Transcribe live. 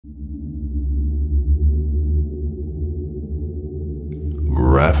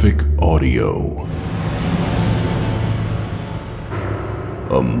Graphic audio.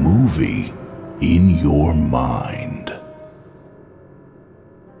 A movie in your mind.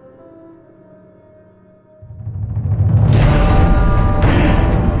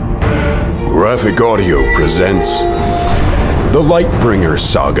 Graphic Audio presents The Lightbringer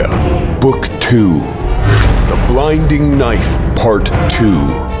Saga, Book 2, The Blinding Knife, Part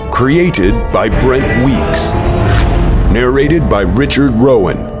 2, created by Brent Weeks, narrated by Richard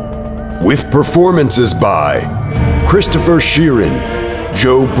Rowan, with performances by Christopher Sheeran,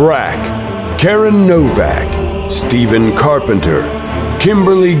 Joe Brack, Karen Novak, Stephen Carpenter,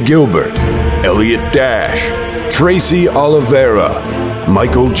 Kimberly Gilbert, Elliot Dash, Tracy Oliveira,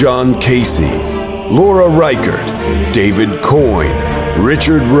 Michael John Casey, Laura Reichert, David Coyne,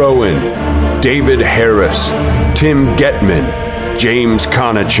 Richard Rowan, David Harris, Tim Getman, James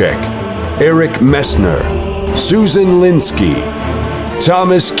Konachek, Eric Messner, Susan Linsky,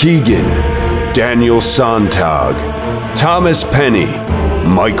 Thomas Keegan, Daniel Sontag, Thomas Penny,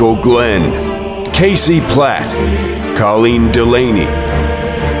 Michael Glenn, Casey Platt, Colleen Delaney,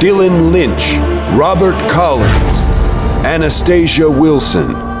 Dylan Lynch, Robert Collins, Anastasia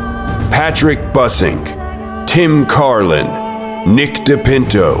Wilson, Patrick Bussink, Tim Carlin, Nick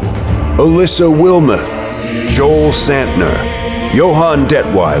DePinto, Alyssa Wilmoth, Joel Santner, Johann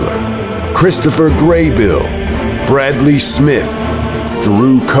Detweiler, Christopher Graybill, Bradley Smith,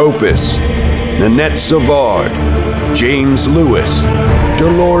 Drew Copus, Nanette Savard, James Lewis,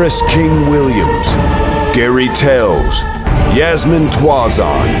 Dolores King Williams, Gary Tells, Yasmin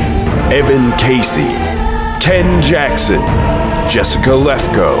Twazon, Evan Casey, Ken Jackson, Jessica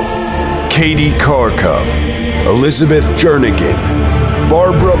Lefko, Katie Karkoff, Elizabeth Jernigan,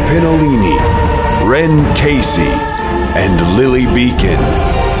 Barbara Pinolini, Ren Casey, and Lily Beacon.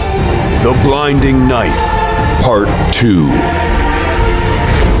 The Blinding Knife, Part 2.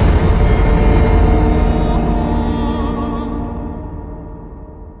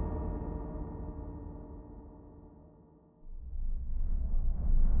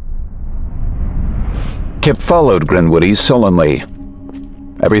 Kip followed Grinwoody sullenly.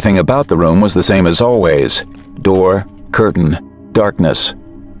 Everything about the room was the same as always. Door, curtain, darkness.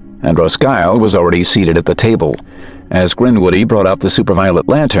 And Roskyle was already seated at the table. As Grinwoody brought out the superviolet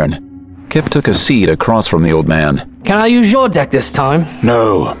lantern, Kip took a seat across from the old man. Can I use your deck this time?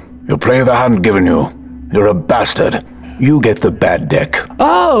 No. You play the hand given you. You're a bastard. You get the bad deck.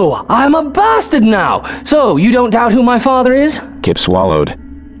 Oh, I'm a bastard now! So, you don't doubt who my father is? Kip swallowed.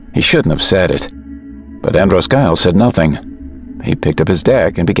 He shouldn't have said it. But Androskyle said nothing. He picked up his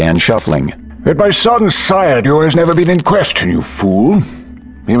deck and began shuffling. At my son's side, yours never been in question, you fool.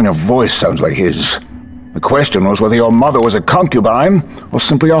 Even your voice sounds like his. The question was whether your mother was a concubine or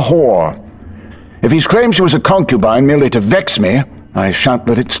simply a whore. If he's claimed she was a concubine merely to vex me, I shan't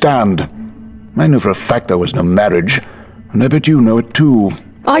let it stand. I knew for a fact there was no marriage, and I bet you know it too.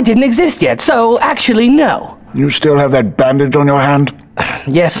 I didn't exist yet, so actually no. You still have that bandage on your hand?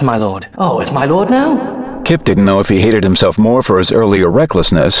 Yes, my lord. Oh, it's my lord now? Kip didn't know if he hated himself more for his earlier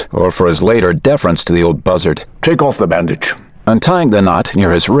recklessness or for his later deference to the old buzzard. Take off the bandage. Untying the knot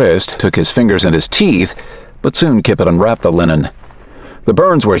near his wrist took his fingers and his teeth, but soon Kip had unwrapped the linen. The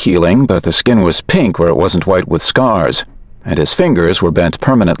burns were healing, but the skin was pink where it wasn't white with scars, and his fingers were bent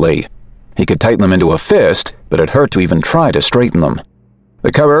permanently. He could tighten them into a fist, but it hurt to even try to straighten them.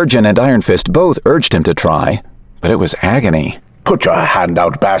 The Chirurgeon and Iron Fist both urged him to try, but it was agony. Put your hand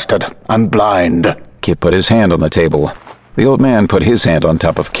out, bastard. I'm blind. Kip put his hand on the table. The old man put his hand on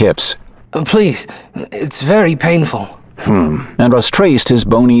top of Kip's. Please, it's very painful. Andros traced his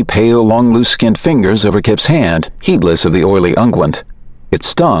bony, pale, long, loose-skinned fingers over Kip's hand, heedless of the oily unguent. It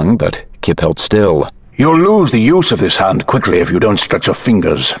stung, but Kip held still. You'll lose the use of this hand quickly if you don't stretch your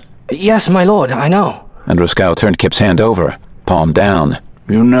fingers. Yes, my lord, I know. Androskyle turned Kip's hand over, palm down.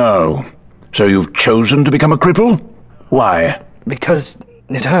 You know. So you've chosen to become a cripple? Why? Because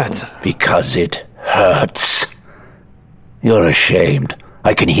it hurts. Because it hurts. You're ashamed.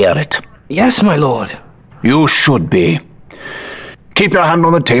 I can hear it. Yes, my lord. You should be. Keep your hand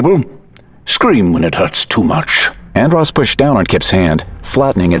on the table. Scream when it hurts too much. Andros pushed down on Kip's hand,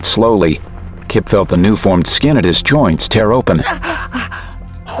 flattening it slowly. Kip felt the new-formed skin at his joints tear open.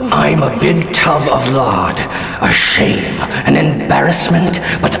 I'm a big tub of lard, a shame, an embarrassment,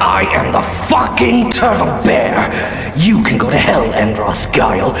 but I am the fucking turtle bear. You can go to hell, Andros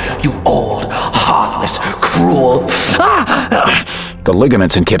Guile, you old, heartless, cruel... The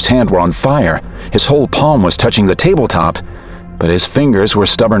ligaments in Kip's hand were on fire. His whole palm was touching the tabletop, but his fingers were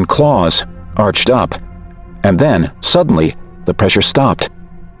stubborn claws, arched up. And then, suddenly, the pressure stopped.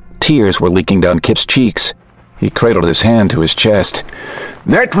 Tears were leaking down Kip's cheeks. He cradled his hand to his chest.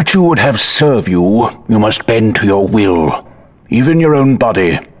 That which you would have serve you, you must bend to your will. Even your own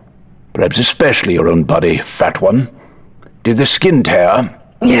body. Perhaps especially your own body, fat one. Did the skin tear?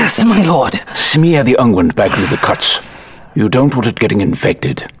 Yes, my lord. Smear the unguent back into the cuts. You don't want it getting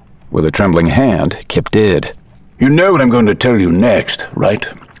infected. With a trembling hand, Kip did. You know what I'm going to tell you next, right?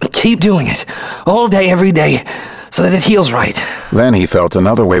 Keep doing it. All day, every day, so that it heals right. Then he felt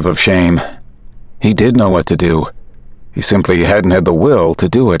another wave of shame. He did know what to do. He simply hadn't had the will to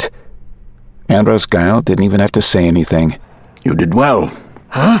do it. Andros Guile didn't even have to say anything. You did well.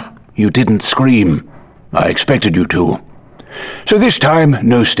 Huh? You didn't scream. I expected you to. So this time,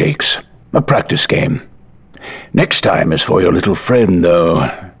 no stakes. A practice game. Next time is for your little friend,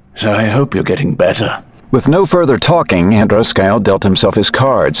 though. So I hope you're getting better. With no further talking, Andros Guile dealt himself his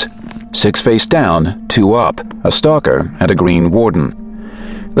cards. 6 face down, 2 up, a Stalker, and a Green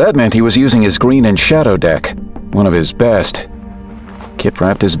Warden. That meant he was using his Green and Shadow deck, one of his best. Kip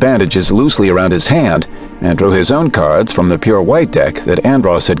wrapped his bandages loosely around his hand and drew his own cards from the pure white deck that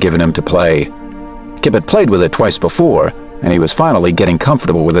Andros had given him to play. Kip had played with it twice before, and he was finally getting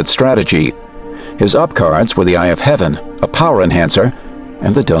comfortable with its strategy. His up cards were the Eye of Heaven, a power enhancer,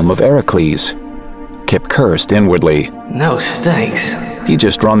 and the Dome of Heracles. Kip cursed inwardly. No stakes. He'd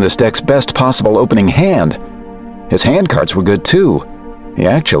just drawn this deck's best possible opening hand. His hand cards were good too. He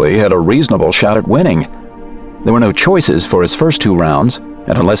actually had a reasonable shot at winning. There were no choices for his first 2 rounds,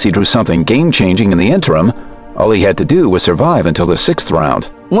 and unless he drew something game-changing in the interim, all he had to do was survive until the 6th round.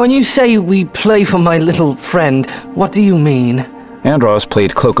 When you say we play for my little friend, what do you mean? Andros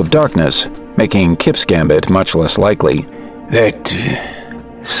played Cloak of Darkness, making Kip's gambit much less likely. That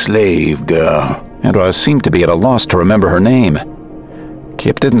slave girl. Andros seemed to be at a loss to remember her name.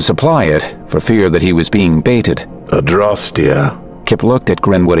 Kip didn't supply it, for fear that he was being baited. Adrastia. Kip looked at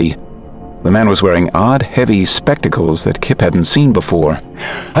Grinwoody. The man was wearing odd, heavy spectacles that Kip hadn't seen before.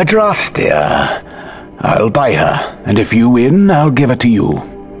 Adrastia. I'll buy her, and if you win, I'll give her to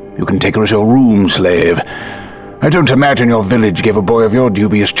you. You can take her as your room slave. I don't imagine your village gave a boy of your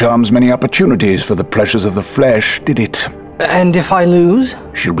dubious charms many opportunities for the pleasures of the flesh, did it? And if I lose?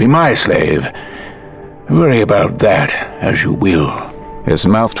 She'll be my slave. Worry about that as you will. His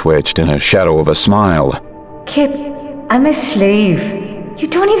mouth twitched in a shadow of a smile. Kip, I'm a slave. You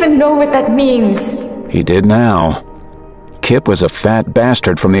don't even know what that means. He did now. Kip was a fat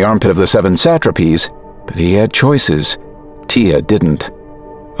bastard from the armpit of the 7 satrapies, but he had choices. Tia didn't.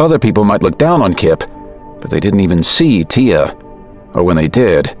 Other people might look down on Kip, but they didn't even see Tia. Or when they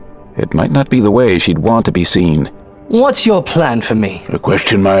did, it might not be the way she'd want to be seen. What's your plan for me? A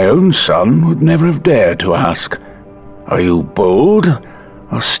question my own son would never have dared to ask. Are you bold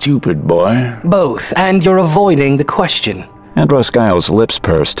or stupid, boy? Both, and you're avoiding the question. Andros Guile's lips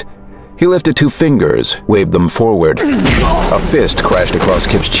pursed. He lifted 2 fingers, waved them forward. A fist crashed across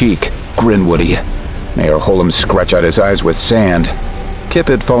Kip's cheek. Grinwoody. Mayor Holm scratched out his eyes with sand. Kip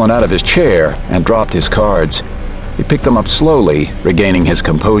had fallen out of his chair and dropped his cards. He picked them up slowly, regaining his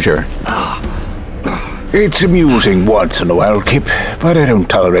composure. It's amusing once in a while, Kip, but I don't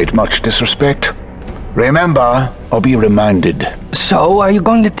tolerate much disrespect. Remember, or be reminded. So, are you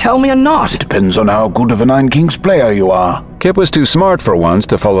going to tell me or not? It depends on how good of a Nine Kings player you are. Kip was too smart for once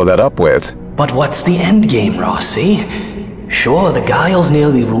to follow that up with. But what's the end game, Rossi? Sure, the Guiles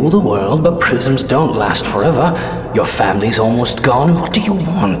nearly rule the world, but prisms don't last forever. Your family's almost gone. What do you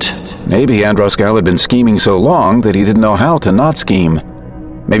want? Maybe Andros Guile had been scheming so long that he didn't know how to not scheme.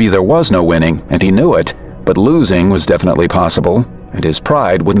 Maybe there was no winning, and he knew it, but losing was definitely possible, and his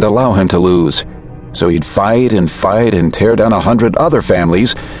pride wouldn't allow him to lose. So he'd fight and tear down 100 other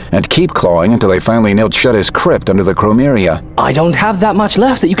families, and keep clawing until they finally nailed shut his crypt under the Chromeria. I don't have that much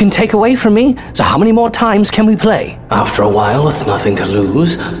left that you can take away from me, so how many more times can we play? After a while, with nothing to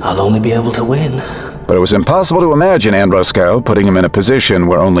lose, I'll only be able to win. But it was impossible to imagine Andros Guile putting him in a position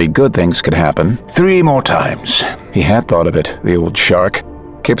where only good things could happen. 3 more times. He had thought of it, the old shark.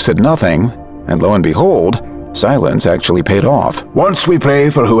 Kip said nothing, and lo and behold, silence actually paid off. Once we play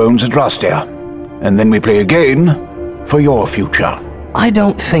for who owns Adrastia, and then we play again for your future. I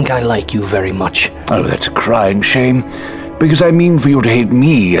don't think I like you very much. Oh, that's a crying shame, because I mean for you to hate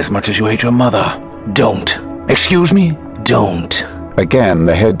me as much as you hate your mother. Don't. Excuse me? Don't. Again,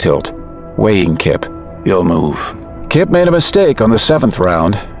 the head tilt, weighing Kip. Your move. Kip made a mistake on the 7th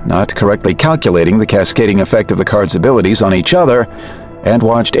round, not correctly calculating the cascading effect of the card's abilities on each other, and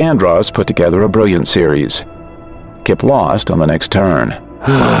watched Andros put together a brilliant series. Kip lost on the next turn.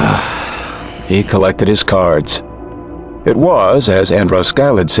 He collected his cards. It was, as Andros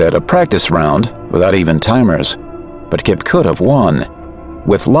Guile had said, a practice round without even timers, but Kip could have won.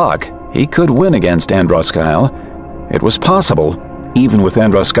 With luck, he could win against Andros Guile. It was possible, even with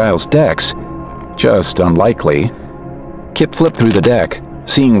Andros Guile's decks. Just unlikely. Kip flipped through the deck,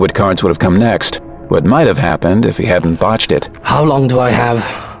 seeing what cards would have come next, what might have happened if he hadn't botched it. How long do I have?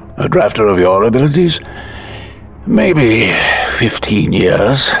 A drafter of your abilities? Maybe 15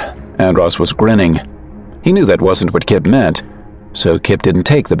 years. Andros was grinning. He knew that wasn't what Kip meant, so Kip didn't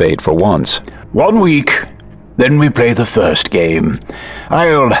take the bait for once. 1 week, then we play the first game.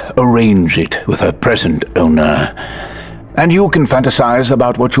 I'll arrange it with her present owner, and you can fantasize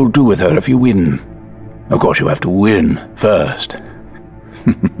about what you'll do with her if you win. Of course, you have to win first.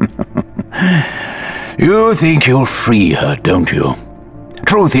 You think you'll free her, don't you?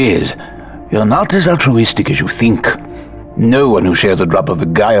 Truth is, you're not as altruistic as you think. No one who shares a drop of the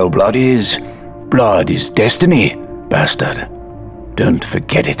Guile blood is. Blood is destiny, bastard. Don't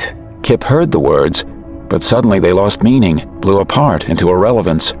forget it. Kip heard the words, but suddenly they lost meaning, blew apart into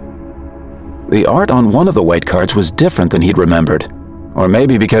irrelevance. The art on one of the white cards was different than he'd remembered. Or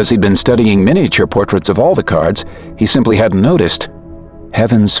maybe because he'd been studying miniature portraits of all the cards, he simply hadn't noticed.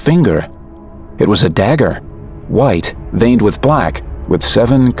 Heaven's Finger. It was a dagger, white, veined with black, with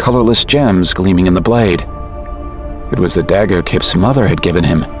 7 colorless gems gleaming in the blade. It was the dagger Kip's mother had given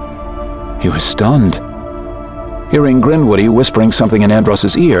him. He was stunned. Hearing Grinwoody whispering something in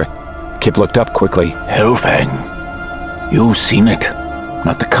Andros's ear, Kip looked up quickly. Hellfang. You've seen it.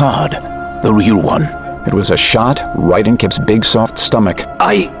 Not the card, the real one. It was a shot right in Kip's big soft stomach.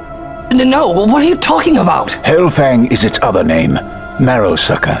 No, what are you talking about? Hellfang is its other name,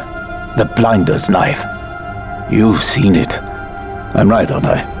 Marrowsucker, the blinder's knife. You've seen it. I'm right, aren't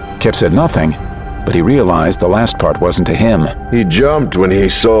I? Kip said nothing, but he realized the last part wasn't to him. He jumped when he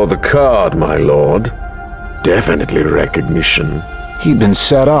saw the card, my lord. Definitely recognition. He'd been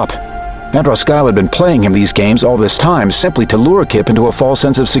set up. Andros Guile had been playing him these games all this time simply to lure Kip into a false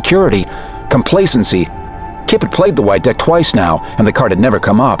sense of security, complacency. Kip had played the white deck twice now, and the card had never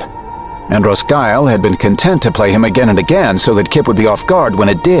come up. Andros Guile had been content to play him again and again so that Kip would be off guard when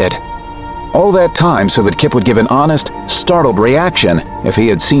it did. All that time so that Kip would give an honest, startled reaction if he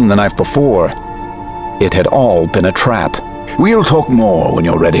had seen the knife before. It had all been a trap. We'll talk more when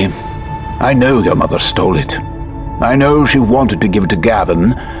you're ready. I know your mother stole it. I know she wanted to give it to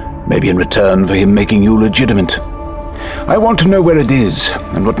Gavin, maybe in return for him making you legitimate. I want to know where it is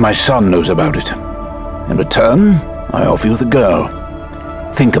and what my son knows about it. In return, I offer you the girl.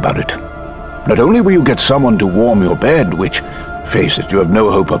 Think about it. Not only will you get someone to warm your bed, which, face it, you have no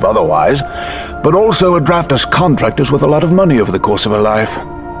hope of otherwise, but also a drafter's contract is worth a lot of money over the course of her life.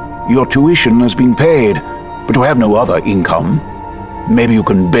 Your tuition has been paid, but you have no other income. Maybe you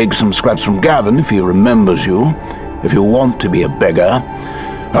can beg some scraps from Gavin if he remembers you, if you want to be a beggar.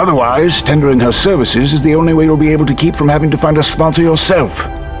 Otherwise, tendering her services is the only way you'll be able to keep from having to find a sponsor yourself.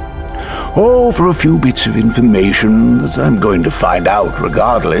 Or for a few bits of information that I'm going to find out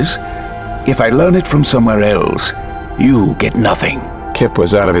regardless. If I learn it from somewhere else, you get nothing. Kip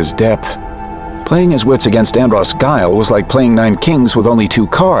was out of his depth. Playing his wits against Andros Guile was like playing 9 kings with only 2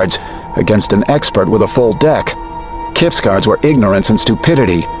 cards against an expert with a full deck. Kip's cards were ignorance and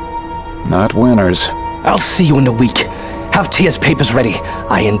stupidity, not winners. I'll see you in a week. Have Tia's papers ready.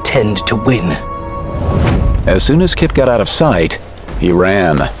 I intend to win. As soon as Kip got out of sight, he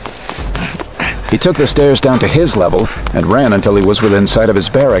ran. He took the stairs down to his level and ran until he was within sight of his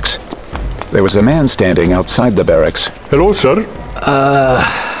barracks. There was a man standing outside the barracks. Hello, sir.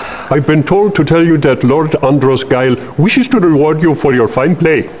 I've been told to tell you that Lord Andros Guile wishes to reward you for your fine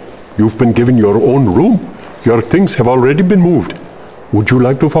play. You've been given your own room. Your things have already been moved. Would you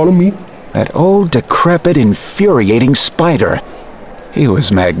like to follow me? That old, decrepit, infuriating spider. He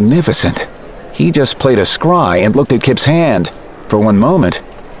was magnificent. He just played a scry and looked at Kip's hand. For one moment,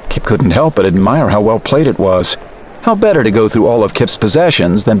 Kip couldn't help but admire how well played it was. How better to go through all of Kip's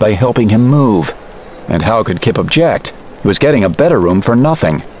possessions than by helping him move? And how could Kip object? He was getting a better room for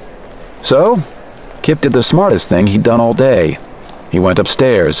nothing. So, Kip did the smartest thing he'd done all day. He went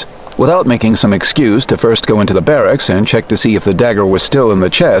upstairs, without making some excuse to first go into the barracks and check to see if the dagger was still in the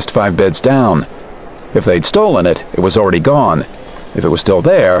chest 5 beds down. If they'd stolen it, it was already gone. If it was still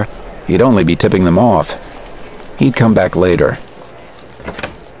there, he'd only be tipping them off. He'd come back later.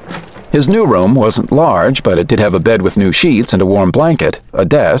 His new room wasn't large, but it did have a bed with new sheets and a warm blanket, a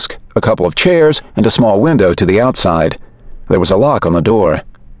desk, a couple of chairs, and a small window to the outside. There was a lock on the door.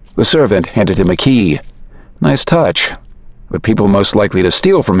 The servant handed him a key. Nice touch. But people most likely to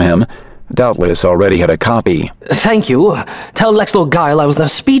steal from him doubtless already had a copy. Thank you. Tell Lexlor Guile I was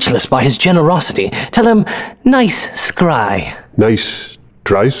left speechless by his generosity. Tell him, nice scry. Nice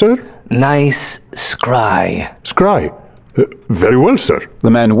try, sir? Nice scry. Scry. Very well, sir. The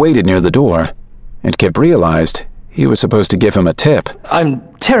man waited near the door, and Kip realized He was supposed to give him a tip. I'm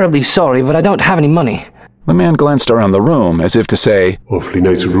terribly sorry, but I don't have any money. The man glanced around the room as if to say, Awfully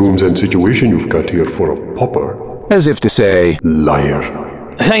nice rooms and situation you've got here for a pauper. as if to say,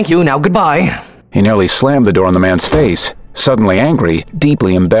 Liar. Thank you, now goodbye. He nearly slammed the door in the man's face, suddenly angry,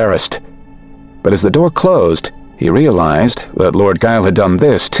 deeply embarrassed. But as the door closed, he realized that Lord Guile had done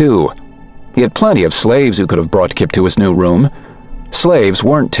this too. He had plenty of slaves who could have brought Kip to his new room. Slaves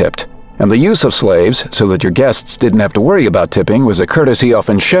weren't tipped, and the use of slaves so that your guests didn't have to worry about tipping was a courtesy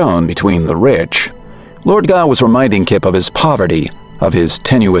often shown between the rich. Lord Guile was reminding Kip of his poverty, of his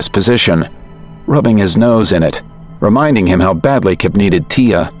tenuous position, rubbing his nose in it, reminding him how badly Kip needed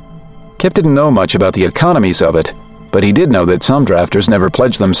Tia. Kip didn't know much about the economies of it, but he did know that some drafters never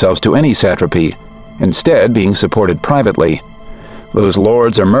pledged themselves to any satrapy, instead being supported privately. Those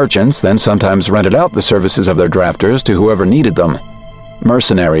lords or merchants then sometimes rented out the services of their drafters to whoever needed them.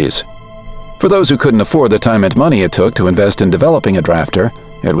 Mercenaries. For those who couldn't afford the time and money it took to invest in developing a drafter,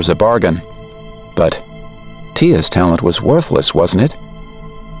 it was a bargain. But Tia's talent was worthless, wasn't it?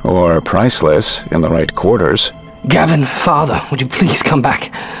 Or priceless in the right quarters. Gavin, father, would you please come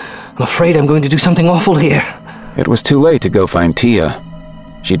back? I'm afraid I'm going to do something awful here. It was too late to go find Tia.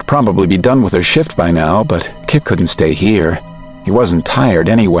 She'd probably be done with her shift by now, but Kip couldn't stay here. He wasn't tired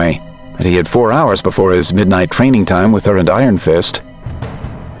anyway, and he had 4 hours before his midnight training time with her and Iron Fist.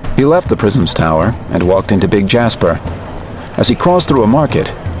 He left the Prism's tower and walked into Big Jasper. As he crossed through a market,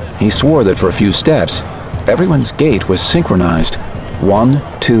 he swore that for a few steps, everyone's gait was synchronized. 1,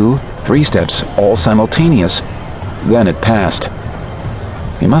 2, 3 steps, all simultaneous. Then it passed.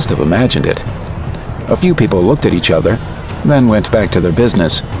 He must have imagined it. A few people looked at each other, then went back to their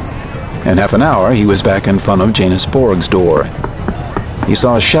business. In half an hour, he was back in front of Janus Borg's door. He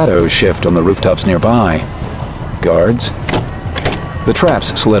saw a shadow shift on the rooftops nearby. Guards. The traps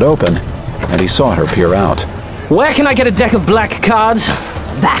slid open, and he saw her peer out. Where can I get a deck of black cards?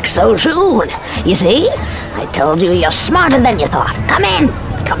 Back so soon. You see? I told you you're smarter than you thought. Come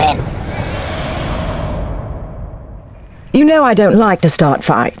in. Come in. You know I don't like to start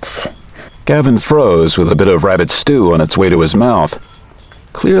fights. Gavin froze with a bit of rabbit stew on its way to his mouth.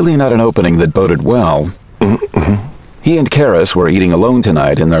 Clearly not an opening that boded well. He and Karis were eating alone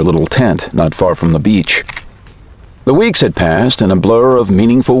tonight in their little tent not far from the beach. The weeks had passed in a blur of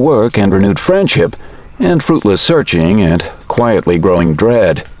meaningful work and renewed friendship, and fruitless searching and quietly growing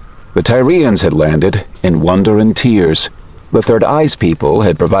dread. The Tyrians had landed in wonder and tears. The Third Eyes people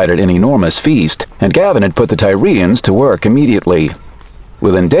had provided an enormous feast, and Gavin had put the Tyrians to work immediately.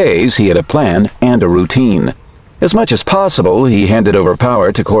 Within days, he had a plan and a routine. As much as possible, he handed over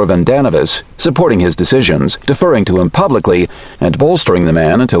power to Corvin Danavis, supporting his decisions, deferring to him publicly, and bolstering the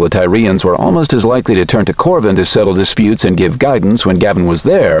man until the Tyrians were almost as likely to turn to Corvin to settle disputes and give guidance when Gavin was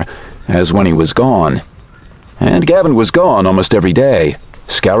there, as when he was gone. And Gavin was gone almost every day,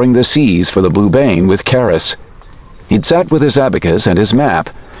 scouring the seas for the Blue Bane with Karis. He'd sat with his abacus and his map,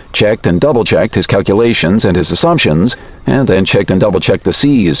 checked and double-checked his calculations and his assumptions, and then checked and double-checked the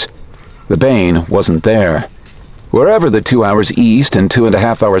seas. The Bane wasn't there. Wherever the 2 hours east and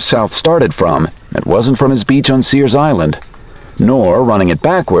 2.5 hours south started from, it wasn't from his beach on Sears Island. Nor, running it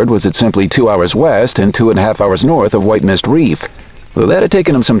backward, was it simply 2 hours west and 2.5 hours north of White Mist Reef. Though that had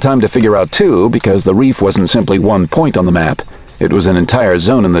taken him some time to figure out too, because the reef wasn't simply one point on the map. It was an entire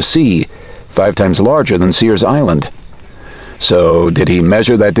zone in the sea, 5 times larger than Sears Island. So, did he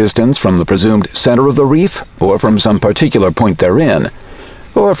measure that distance from the presumed center of the reef, or from some particular point therein,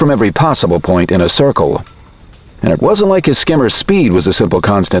 or from every possible point in a circle? And it wasn't like his skimmer's speed was a simple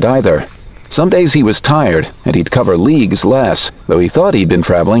constant either. Some days he was tired, and he'd cover leagues less, though he thought he'd been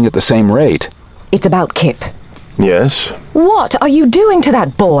traveling at the same rate. It's about Kip. Yes? What are you doing to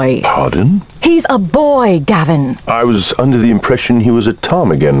that boy? Pardon? He's a boy, Gavin. I was under the impression he was a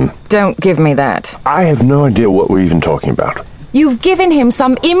ptarmigan. Don't give me that. I have no idea what we're even talking about. You've given him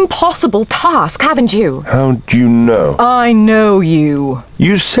some impossible task, haven't you? How do you know? I know you.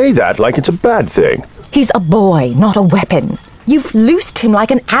 You say that like it's a bad thing. He's a boy, not a weapon. You've loosed him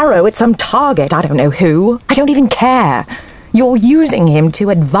like an arrow at some target, I don't know who. I don't even care. You're using him to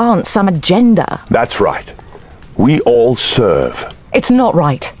advance some agenda. That's right. We all serve. It's not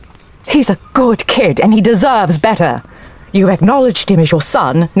right. He's a good kid, and he deserves better. You've acknowledged him as your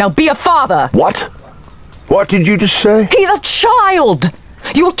son, now be a father. What? What did you just say? He's a child!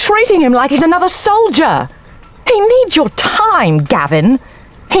 You're treating him like he's another soldier. He needs your time, Gavin.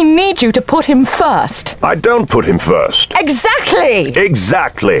 He needs you to put him first. I don't put him first. Exactly!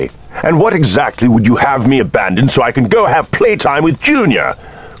 Exactly. And what exactly would you have me abandon so I can go have playtime with Junior?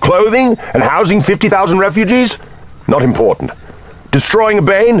 Clothing and housing 50,000 refugees? Not important. Destroying a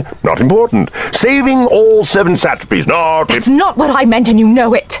Bane? Not important. Saving all 7 satrapies? Not... That's not what I meant, and you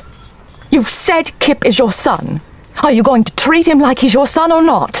know it. You've said Kip is your son. Are you going to treat him like he's your son or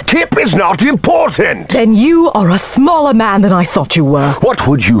not? Kip is not important! Then you are a smaller man than I thought you were. What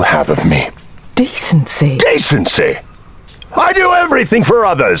would you have of me? Decency. Decency? I do everything for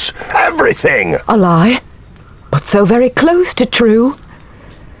others. Everything! A lie, but so very close to true.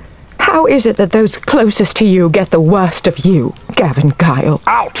 How is it that those closest to you get the worst of you, Gavin Guile?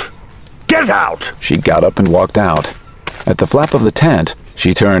 Out! Get out! She got up and walked out. At the flap of the tent,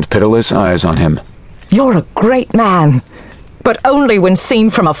 she turned pitiless eyes on him. You're a great man, but only when seen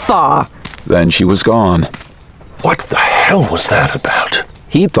from afar. Then she was gone. What the hell was that about?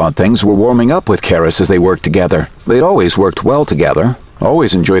 He thought things were warming up with Karis as they worked together. They'd always worked well together,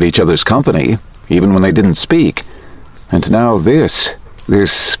 always enjoyed each other's company, even when they didn't speak. And now this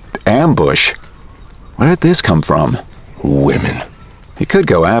ambush. Where did this come from? Women. He could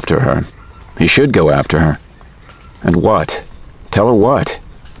go after her. He should go after her. And what? Tell her what?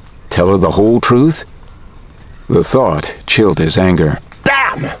 Tell her the whole truth? The thought chilled his anger.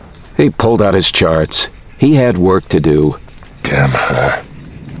 Damn! He pulled out his charts. He had work to do. Damn her.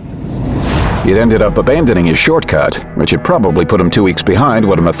 He'd ended up abandoning his shortcut, which had probably put him 2 weeks behind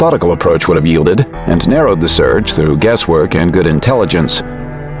what a methodical approach would have yielded, and narrowed the search through guesswork and good intelligence.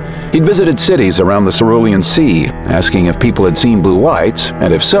 He'd visited cities around the Cerulean Sea, asking if people had seen blue whites,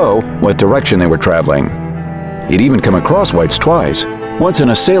 and if so, what direction they were traveling. He'd even come across whites twice, once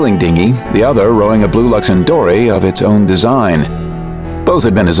in a sailing dinghy, the other rowing a blue Luxon dory of its own design. Both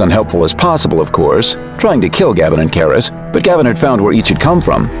had been as unhelpful as possible, of course, trying to kill Gavin and Karis, but Gavin had found where each had come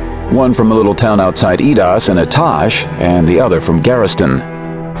from. One from a little town outside Edos in Atash, and the other from Garriston.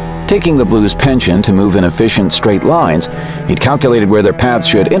 Taking the Blues' penchant to move in efficient straight lines, he'd calculated where their paths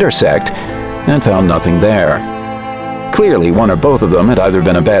should intersect, and found nothing there. Clearly, one or both of them had either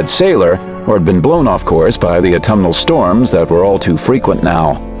been a bad sailor, or had been blown off course by the autumnal storms that were all too frequent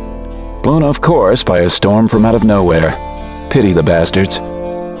now. Blown off course by a storm from out of nowhere. Pity the bastards.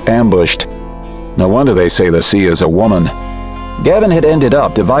 Ambushed. No wonder they say the sea is a woman. Gavin had ended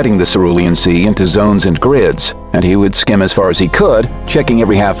up dividing the Cerulean Sea into zones and grids, and he would skim as far as he could, checking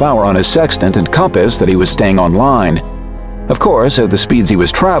every half hour on his sextant and compass that he was staying on line. Of course, at the speeds he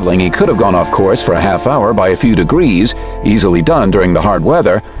was traveling, he could have gone off course for a half hour by a few degrees, easily done during the hard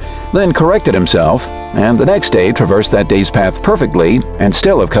weather, then corrected himself, and the next day traversed that day's path perfectly and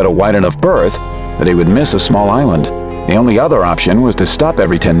still have cut a wide enough berth that he would miss a small island. The only other option was to stop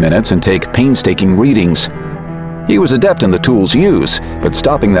every 10 minutes and take painstaking readings. He was adept in the tool's use, but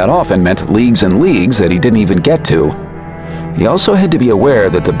stopping that often meant leagues and leagues that he didn't even get to. He also had to be aware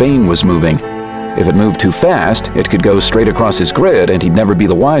that the Bane was moving. If it moved too fast, it could go straight across his grid and he'd never be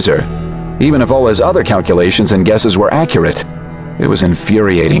the wiser, even if all his other calculations and guesses were accurate. It was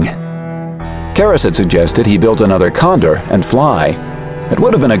infuriating. Karis had suggested he build another Condor and fly. It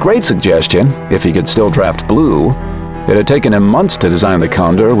would have been a great suggestion if he could still draft blue. It had taken him months to design the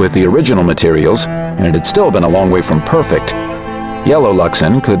Condor with the original materials, and it had still been a long way from perfect. Yellow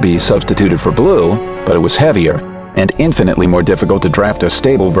Luxon could be substituted for blue, but it was heavier, and infinitely more difficult to draft a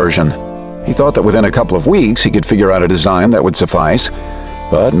stable version. He thought that within a couple of weeks he could figure out a design that would suffice,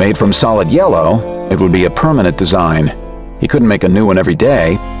 but made from solid yellow, it would be a permanent design. He couldn't make a new one every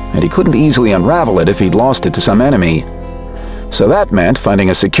day, and he couldn't easily unravel it if he'd lost it to some enemy. So that meant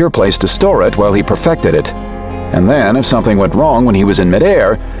finding a secure place to store it while he perfected it. And then, if something went wrong when he was in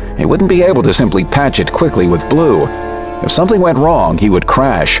midair, he wouldn't be able to simply patch it quickly with blue. If something went wrong, he would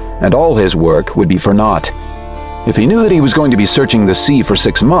crash, and all his work would be for naught. If he knew that he was going to be searching the sea for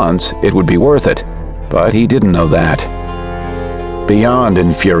 6 months, it would be worth it. But he didn't know that. Beyond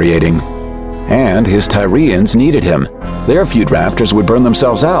infuriating. And his Tyrians needed him. Their few drafters would burn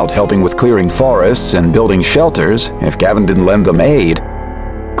themselves out helping with clearing forests and building shelters if Gavin didn't lend them aid.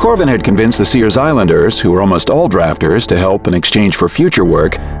 Corvin had convinced the Sears Islanders, who were almost all drafters, to help in exchange for future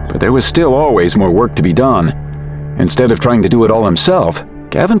work, but there was still always more work to be done. Instead of trying to do it all himself,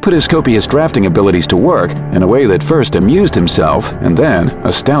 Gavin put his copious drafting abilities to work in a way that first amused himself and then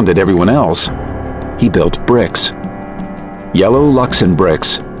astounded everyone else. He built bricks. Yellow Luxon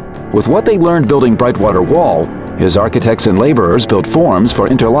bricks. With what they learned building Brightwater Wall, his architects and laborers built forms for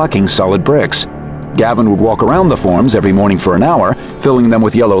interlocking solid bricks. Gavin would walk around the forms every morning for an hour, filling them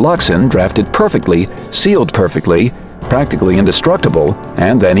with yellow Luxon, drafted perfectly, sealed perfectly, practically indestructible,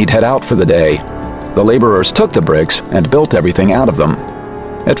 and then he'd head out for the day. The laborers took the bricks and built everything out of them.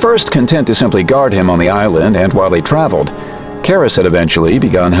 At first content to simply guard him on the island and while they traveled, Karis had eventually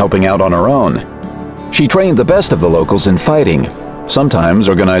begun helping out on her own. She trained the best of the locals in fighting, sometimes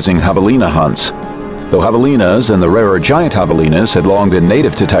organizing javelina hunts. Though javelinas and the rarer giant javelinas had long been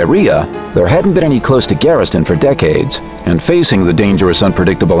native to Tyria, there hadn't been any close to Garriston for decades, and facing the dangerous,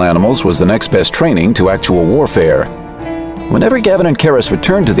 unpredictable animals was the next best training to actual warfare. Whenever Gavin and Karis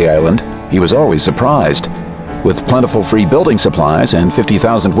returned to the island, he was always surprised. With plentiful free building supplies and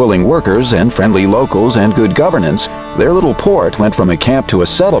 50,000 willing workers and friendly locals and good governance, their little port went from a camp to a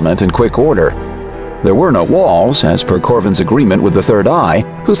settlement in quick order. There were no walls, as per Corvin's agreement with the Third Eye,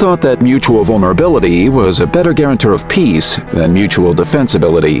 who thought that mutual vulnerability was a better guarantor of peace than mutual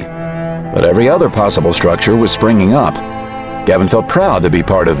defensibility. But every other possible structure was springing up. Gavin felt proud to be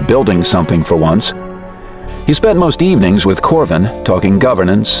part of building something for once. He spent most evenings with Corvin, talking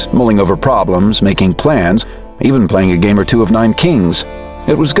governance, mulling over problems, making plans, even playing a game or two of Nine Kings.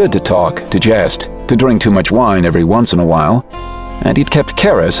 It was good to talk, to jest, to drink too much wine every once in a while. And he'd kept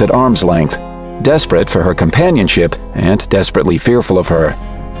Karis at arm's length, desperate for her companionship and desperately fearful of her,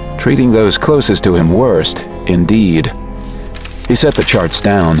 treating those closest to him worst, indeed. He set the charts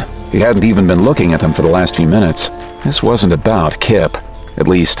down. He hadn't even been looking at them for the last few minutes. This wasn't about Kip. At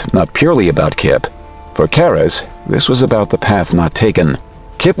least, not purely about Kip. For Karis, this was about the path not taken.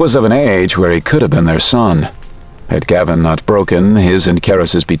 Kip was of an age where he could have been their son. Had Gavin not broken his and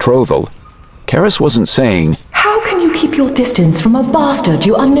Karis's betrothal, Karis wasn't saying, "How can you keep your distance from a bastard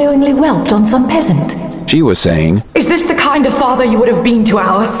you unknowingly whelped on some peasant?" She was saying, "Is this the kind of father you would have been to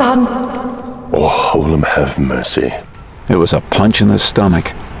our son?" Oh, Olam, have mercy. It was a punch in the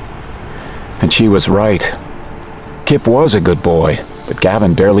stomach. And she was right. Kip was a good boy, but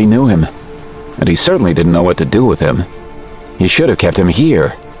Gavin barely knew him. And he certainly didn't know what to do with him. He should have kept him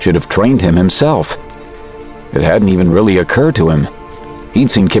here, should have trained him himself. It hadn't even really occurred to him.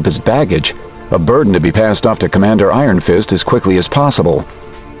 He'd seen Kip as baggage, a burden to be passed off to Commander Iron Fist as quickly as possible.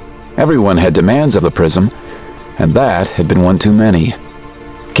 Everyone had demands of the Prism, and that had been one too many.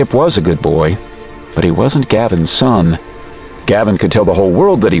 Kip was a good boy, but he wasn't Gavin's son. Gavin could tell the whole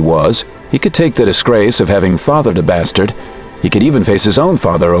world that he was. He could take the disgrace of having fathered a bastard. He could even face his own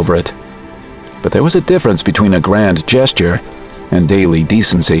father over it. But there was a difference between a grand gesture and daily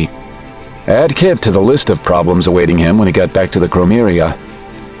decency. Add Kip to the list of problems awaiting him when he got back to the Chromeria.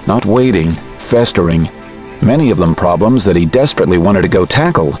 Not waiting, festering. Many of them problems that he desperately wanted to go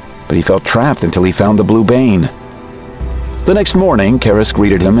tackle, but he felt trapped until he found the Blue Bane. The next morning, Karis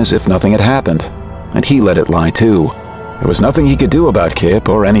greeted him as if nothing had happened, and he let it lie too. There was nothing he could do about Kip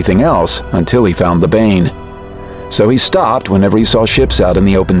or anything else until he found the Bane. So he stopped whenever he saw ships out in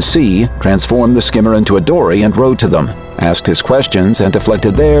the open sea, transformed the skimmer into a dory and rowed to them, asked his questions and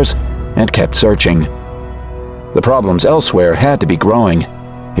deflected theirs, and kept searching. The problems elsewhere had to be growing.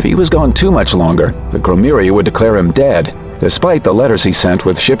 If he was gone too much longer, the Chromeria would declare him dead, despite the letters he sent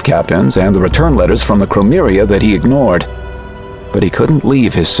with ship captains and the return letters from the Chromeria that he ignored. But he couldn't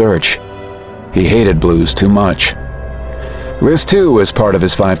leave his search. He hated blues too much. This too was part of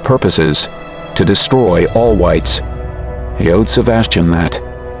his 5 purposes, to destroy all whites. He owed Sebastian that.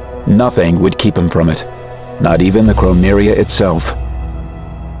 Nothing would keep him from it, not even the Chromeria itself.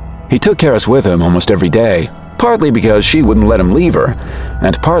 He took Karis with him almost every day, partly because she wouldn't let him leave her,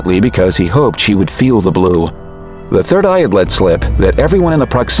 and partly because he hoped she would feel the blue. The Third Eye had let slip that everyone in the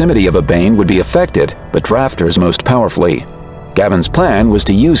proximity of a Bane would be affected, but drafters most powerfully. Gavin's plan was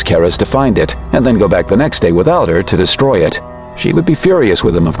to use Karis to find it, and then go back the next day without her to destroy it. She would be furious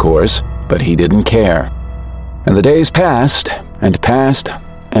with him, of course, but he didn't care. And the days passed, and passed,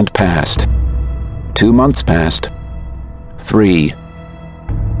 and passed. 2 months passed. 3.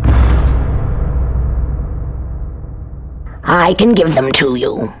 I can give them to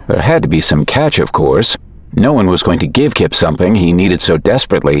you. There had to be some catch, of course. No one was going to give Kip something he needed so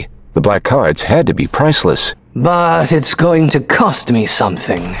desperately. The black cards had to be priceless. But it's going to cost me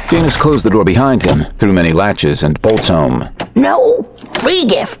something. Janus closed the door behind him, threw many latches, and bolts home. No, free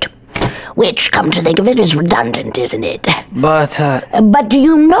gift. Which, come to think of it, is redundant, isn't it? But do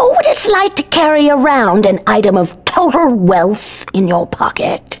you know what it's like to carry around an item of total wealth in your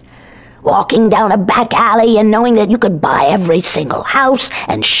pocket? Walking down a back alley and knowing that you could buy every single house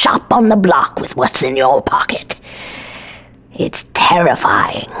and shop on the block with what's in your pocket. It's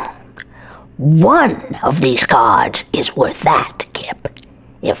terrifying. One of these cards is worth that, Kip.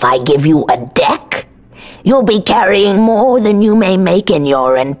 If I give you a deck, you'll be carrying more than you may make in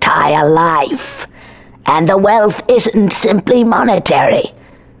your entire life. And the wealth isn't simply monetary.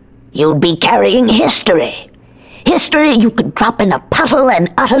 You'd be carrying history. History you could drop in a puddle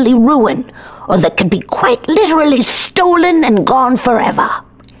and utterly ruin, or that could be quite literally stolen and gone forever.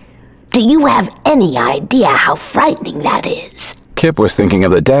 Do you have any idea how frightening that is? Kip was thinking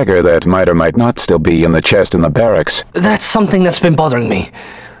of the dagger that might or might not still be in the chest in the barracks. That's something that's been bothering me.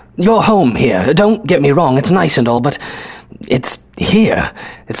 Your home here, don't get me wrong, it's nice and all, but it's here.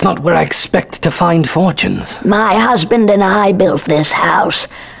 It's not where I expect to find fortunes. My husband and I built this house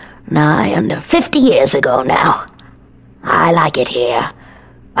nigh under 50 years ago now. I like it here.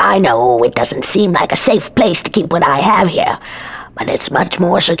 I know it doesn't seem like a safe place to keep what I have here, but it's much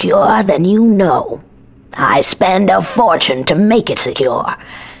more secure than you know. I spend a fortune to make it secure.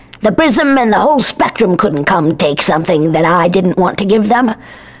 The Prism and the whole Spectrum couldn't come take something that I didn't want to give them.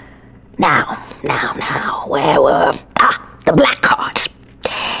 Now, where were... the black cards.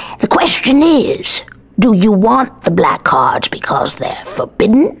 The question is, do you want the black cards because they're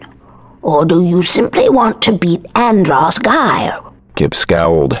forbidden? Or do you simply want to beat Andros Guile? Kip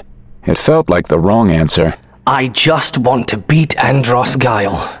scowled. It felt like the wrong answer. I just want to beat Andros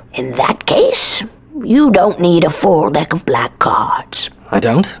Guile. In that case, you don't need a full deck of black cards. I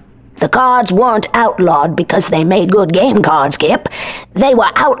don't? The cards weren't outlawed because they made good game cards, Kip. They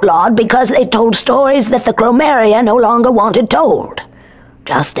were outlawed because they told stories that the Chromaria no longer wanted told.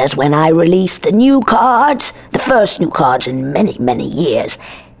 Just as when I released the new cards, the first new cards in many, many years,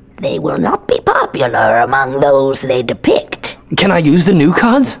 they will not be popular among those they depict. Can I use the new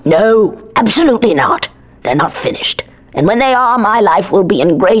cards? No, absolutely not. They're not finished. And when they are, my life will be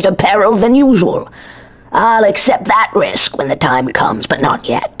in greater peril than usual. I'll accept that risk when the time comes, but not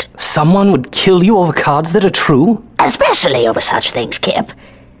yet. Someone would kill you over cards that are true? Especially over such things, Kip.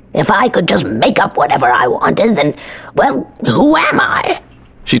 If I could just make up whatever I wanted, then, well, who am I?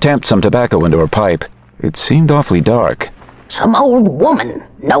 She tamped some tobacco into her pipe. It seemed awfully dark. Some old woman.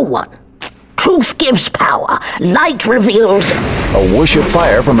 No one. Truth gives power. Light reveals... A whoosh of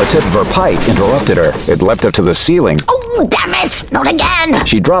fire from the tip of her pipe interrupted her. It leapt up to the ceiling. Oh, damn it! Not again!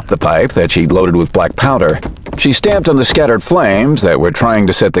 She dropped the pipe that she'd loaded with black powder. She stamped on the scattered flames that were trying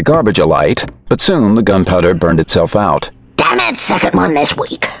to set the garbage alight, but soon the gunpowder burned itself out. Damn it, second one this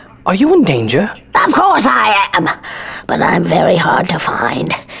week. Are you in danger? Of course I am. But I'm very hard to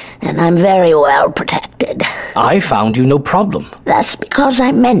find, and I'm very well protected. I found you no problem. That's because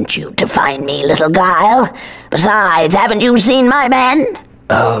I meant you to find me, little Guile. Besides, haven't you seen my men?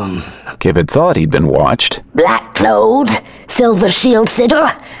 Kip had thought he'd been watched. Black clothes, silver shield sitter.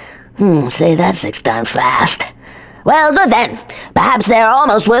 Say that 6 times fast. Well, good then. Perhaps they're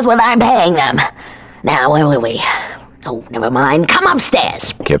almost worth what I'm paying them. Now, where were we? Oh, never mind. Come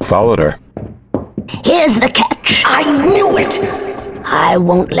upstairs. Kip followed her. Here's the catch. I knew it! I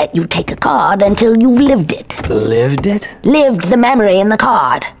won't let you take a card until you've lived it. Lived it? Lived the memory in the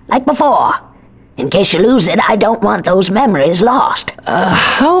card, like before. In case you lose it, I don't want those memories lost.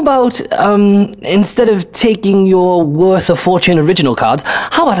 How about, instead of taking your Worth a Fortune original cards,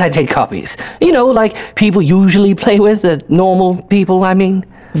 how about I take copies? You know, like people usually play with, the normal people, I mean.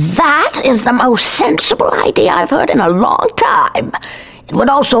 That is the most sensible idea I've heard in a long time. It would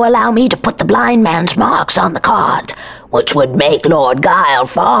also allow me to put the blind man's marks on the cards, which would make Lord Guile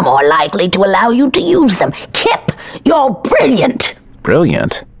far more likely to allow you to use them. Kip, you're brilliant.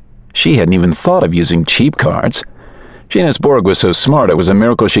 Brilliant? She hadn't even thought of using cheap cards. Janus Borg was so smart it was a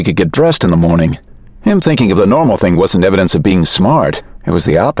miracle she could get dressed in the morning. Him thinking of the normal thing wasn't evidence of being smart. It was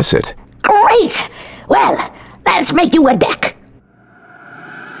the opposite. Great! Well, let's make you a deck.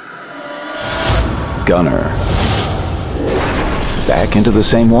 Gunner. Back into the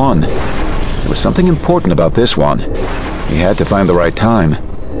same one. There was something important about this one. He had to find the right time.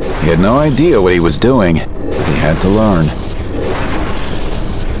 He had no idea what he was doing, but he had to learn.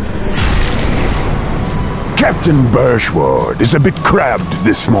 Captain Birchwood is a bit crabbed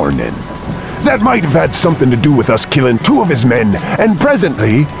this morning. That might have had something to do with us killing 2 of his men and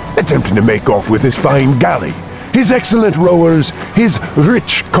presently attempting to make off with his fine galley, his excellent rowers, his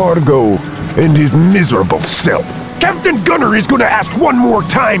rich cargo, and his miserable self. Captain Gunner is going to ask one more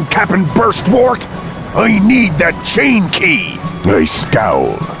time, Captain Burstwort. I need that chain key. I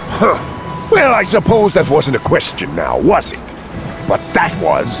scowl. Huh. Well, I suppose that wasn't a question now, was it? But that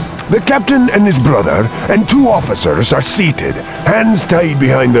was. The captain and his brother and 2 officers are seated, hands tied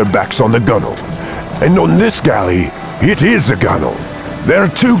behind their backs on the gunwale. And on this galley, it is a gunwale. There are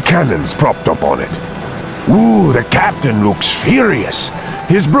 2 cannons propped up on it. Ooh, the captain looks furious.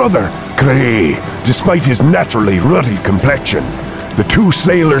 His brother, Gray, despite his naturally ruddy complexion. The 2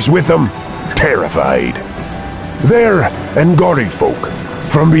 sailors with him, terrified. They're Angori folk,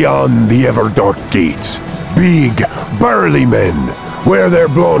 from beyond the ever-dark gates. Big, burly men, wear their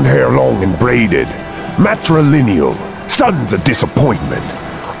blonde hair long and braided. Matrilineal, sons of disappointment.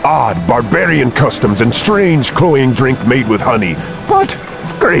 Odd barbarian customs and strange cloying drink made with honey, but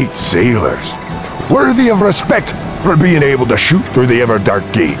great sailors. Worthy of respect for being able to shoot through the ever-dark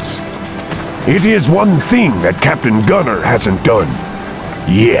gates. It is one thing that Captain Gunner hasn't done.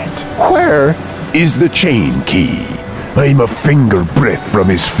 Yet. Where is the chain key? I'm a finger breadth from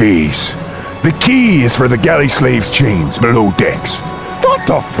his face. The key is for the galley slaves' chains below decks. Not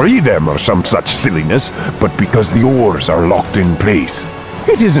to free them or some such silliness, but because the oars are locked in place.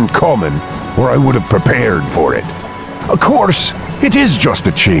 It isn't common, or I would have prepared for it. Of course, it is just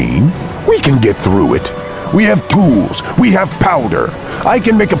a chain. We can get through it. We have tools. We have powder. I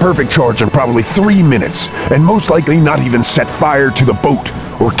can make a perfect charge in probably 3 minutes, and most likely not even set fire to the boat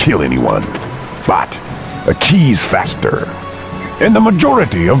or kill anyone. But a key's faster. And the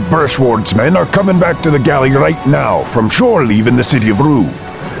majority of Bershward's men are coming back to the galley right now from shore leave in the city of Rue.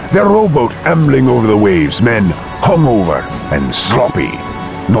 Their rowboat ambling over the waves, men hungover and sloppy,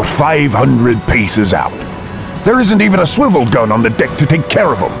 not 500 paces out. There isn't even a swivel gun on the deck to take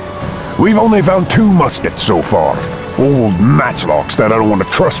care of them. We've only found 2 muskets so far, old matchlocks that I don't want to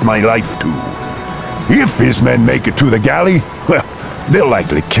trust my life to. If his men make it to the galley, well, they'll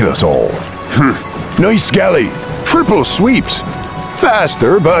likely kill us all. Nice galley, triple sweeps.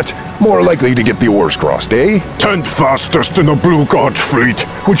 Faster, but more likely to get the oars crossed, eh? 10th fastest in the Blue God's fleet,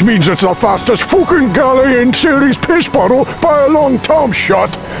 which means it's the fastest fucking galley in Ceres piss bottle by a long time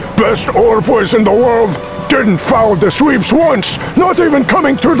shot. Best oar boys in the world. Didn't foul the sweeps once, not even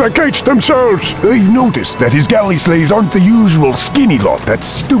coming through the gates themselves. I've noticed that his galley slaves aren't the usual skinny lot that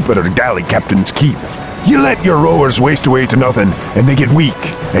stupider galley captains keep. You let your rowers waste away to nothing, and they get weak,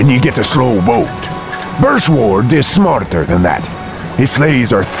 and you get a slow boat. Bershward is smarter than that. His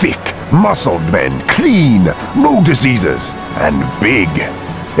slaves are thick, muscled men, clean, no diseases, and big.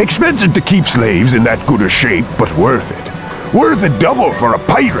 Expensive to keep slaves in that good a shape, but worth it. Worth it double for a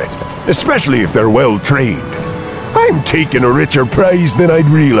pirate, especially if they're well trained. I'm taking a richer prize than I'd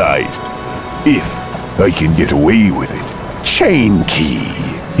realized. If I can get away with it. Chain key.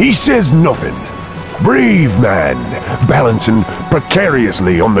 He says nothing. Brave man, balancing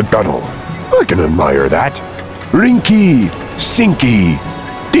precariously on the gunwale. I can admire that. Rinky, Sinky,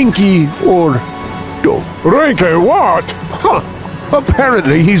 Dinky, or Dope. Rinky what? Huh.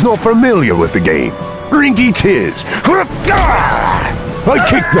 Apparently he's not familiar with the game. Rinky tis. I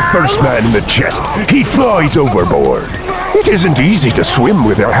kick the first man in the chest. He flies overboard. It isn't easy to swim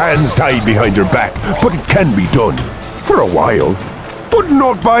with your hands tied behind your back, but it can be done. For a while. But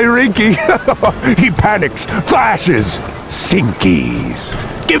not by Rinky. He panics, flashes, sinkies.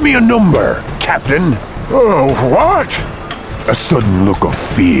 Give me a number, Captain. Oh, what? A sudden look of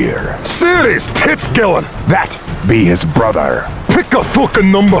fear. Ceres Titsgillen! That be his brother. Pick a fucking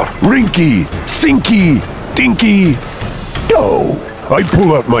number. Rinky, Sinky, Dinky, Doe. I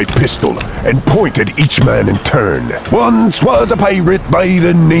pull out my pistol and point at each man in turn. Once was a pirate by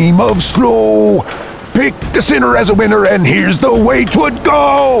the name of Slow. Picked the sinner as a winner, and here's the way 'twould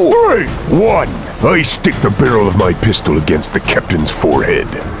go. 3. 1. I stick the barrel of my pistol against the captain's forehead.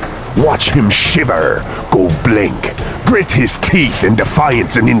 Watch him shiver, go blank, grit his teeth in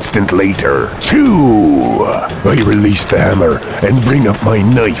defiance an instant later. 2. I release the hammer and bring up my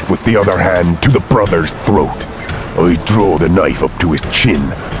knife with the other hand to the brother's throat. I draw the knife up to his chin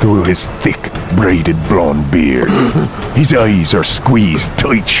through his thick, braided blonde beard. His eyes are squeezed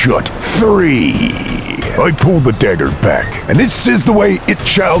tight shut. 3. I pull the dagger back, and this is the way it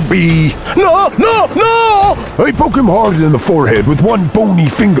shall be. No, no, no! I poke him hard in the forehead with one bony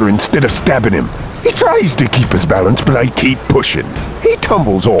finger instead of stabbing him. He tries to keep his balance, but I keep pushing. He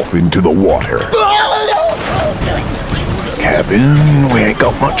tumbles off into the water. Captain, we ain't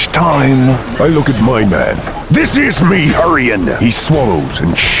got much time. I look at my man. This is me hurrying. He swallows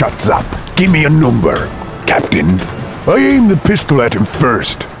and shuts up. Give me a number, Captain. I aim the pistol at him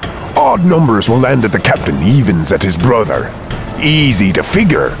first. Odd numbers will land at the captain, evens at his brother. Easy to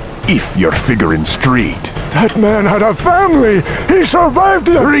figure, if you're figuring straight. That man had a family. He survived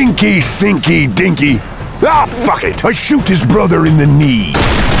the... Rinky, Sinky, Dinky. Ah, fuck it. I shoot his brother in the knee.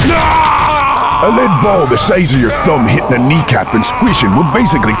 A lead ball the size of your thumb hitting a kneecap and squishing will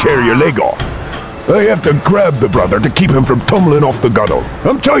basically tear your leg off. I have to grab the brother to keep him from tumbling off the gunwale.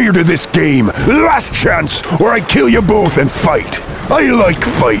 I'm tired of this game. Last chance, or I kill you both and fight. I like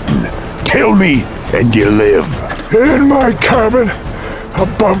fighting. Tell me, and you live. In my cabin,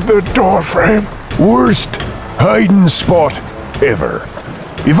 above the doorframe. Worst hiding spot ever.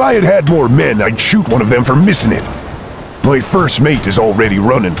 If I had had more men, I'd shoot one of them for missing it. My first mate is already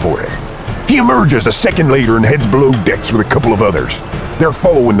running for it. He emerges a second later and heads below decks with a couple of others. They're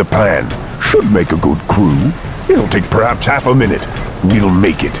following the plan. Should make a good crew. It'll take perhaps half a minute. We'll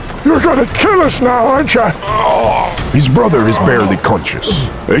make it. You're gonna kill us now, aren't you? His brother is barely conscious.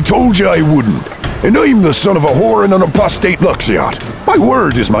 I told you I wouldn't. And I'm the son of a whore and an apostate Luxiot. My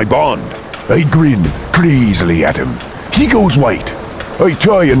word is my bond. I grin crazily at him. He goes white. I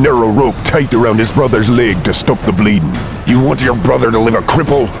tie a narrow rope tight around his brother's leg to stop the bleeding. You want your brother to live a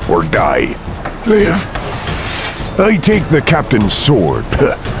cripple or die? Live. I take the captain's sword.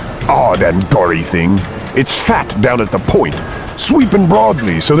 Odd and gory thing. It's fat down at the point, sweeping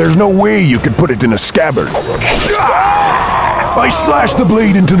broadly so there's no way you could put it in a scabbard. I slash the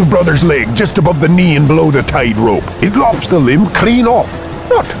blade into the brother's leg just above the knee and below the tied rope. It lops the limb clean off.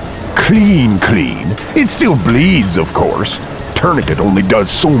 Not clean. It still bleeds, of course. Tourniquet only does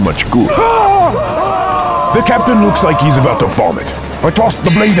so much good. The captain looks like he's about to vomit. I toss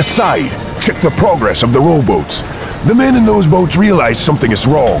the blade aside, check the progress of the rowboats. The men in those boats realize something is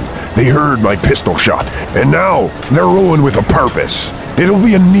wrong. They heard my pistol shot, and now they're rowing with a purpose. It'll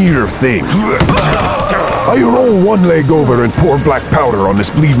be a near thing. I roll one leg over and pour black powder on this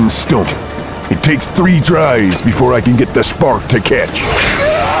bleeding stump. It takes 3 tries before I can get the spark to catch.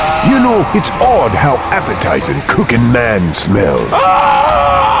 You know, it's odd how appetizing cooking man smells.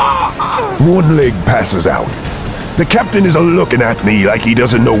 One leg passes out. The captain is looking at me like he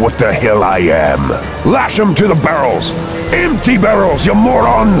doesn't know what the hell I am. Lash him to the barrels. Empty barrels, you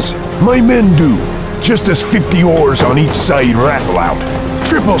morons! My men do, just as 50 oars on each side rattle out.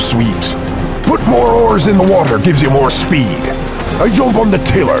 Triple sweeps. Put more oars in the water gives you more speed. I jump on the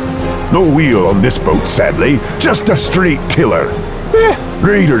tiller. No wheel on this boat, sadly. Just a straight tiller.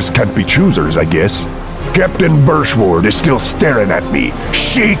 Raiders can't be choosers, I guess. Captain Birchward is still staring at me,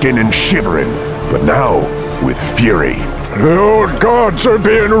 shaking and shivering. But now, with fury. The old gods are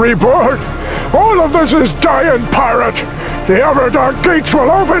being reborn! All of this is dying, pirate! The Everdark gates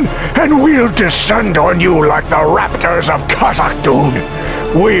will open, and we'll descend on you like the raptors of Khazad-dûm.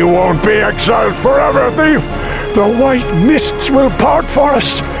 We won't be exiled forever, thief! The white mists will part for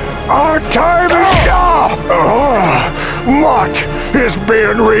us! Our time is Mott is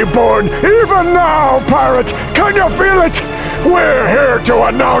being reborn even now, pirate! Can you feel it? We're here to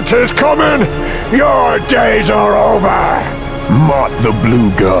announce his coming! Your days are over! Mott the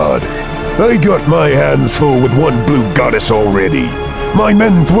Blue God. I got my hands full with one blue goddess already. My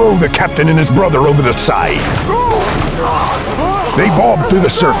men throw the captain and his brother over the side. They bob to the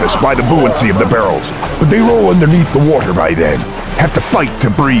surface by the buoyancy of the barrels, but they roll underneath the water by then. Have to fight to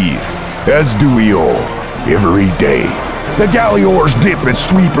breathe, as do we all, every day. The galley oars dip and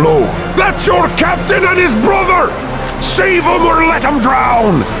sweep low. That's your captain and his brother! Save them or let them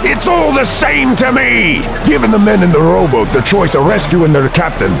drown! It's all the same to me! Giving the men in the rowboat the choice of rescuing their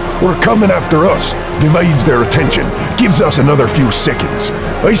captain or coming after us divides their attention, gives us another few seconds.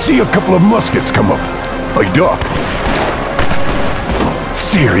 I see a couple of muskets come up. I duck.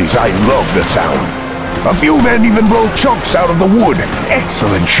 Series, I love the sound. A few men even roll chunks out of the wood.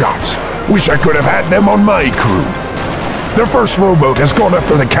 Excellent shots. Wish I could have had them on my crew. The first rowboat has gone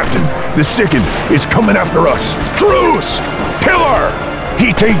after the captain. The second is coming after us. Truce! Tiller!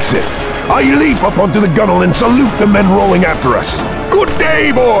 He takes it. I leap up onto the gunwale and salute the men rolling after us. Good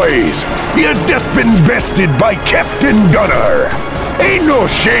day, boys! You've just been bested by Captain Gunner. Ain't no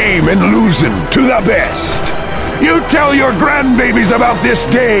shame in losing to the best. You tell your grandbabies about this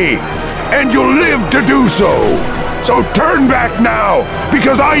day, and you'll live to do so. So turn back now,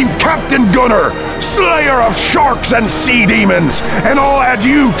 because I'm Captain Gunner, slayer of sharks and sea demons, and I'll add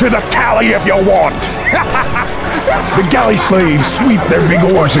you to the tally if you want. The galley slaves sweep their big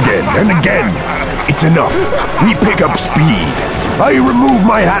oars again and again. It's enough. We pick up speed. I remove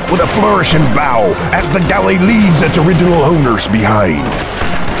my hat with a flourish and bow as the galley leaves its original owners behind.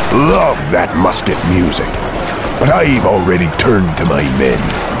 Love that musket music. But I've already turned to my men.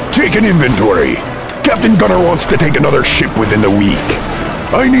 Take an inventory. Captain Gunner wants to take another ship within the week.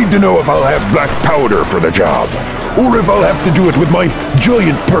 I need to know if I'll have black powder for the job, or if I'll have to do it with my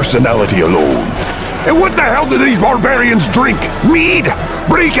giant personality alone. And what the hell do these barbarians drink? Mead?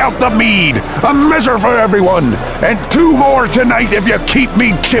 Break out the mead! A measure for everyone! And 2 more tonight if you keep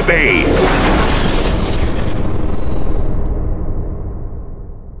me chippy!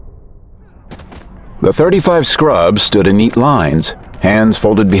 The 35 scrubs stood in neat lines, hands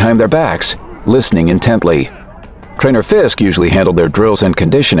folded behind their backs, listening intently. Trainer Fisk usually handled their drills and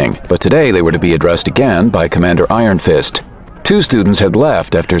conditioning, but today they were to be addressed again by Commander Iron Fist. 2 students had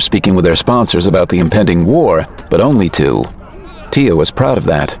left after speaking with their sponsors about the impending war, but only 2. Tia was proud of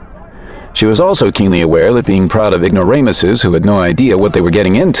that. She was also keenly aware that being proud of ignoramuses who had no idea what they were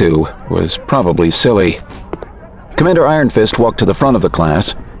getting into was probably silly. Commander Iron Fist walked to the front of the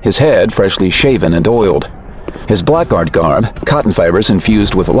class, his head freshly shaven and oiled. His blackguard garb, cotton fibers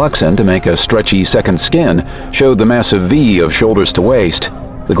infused with luxin to make a stretchy second skin, showed the massive V of shoulders to waist.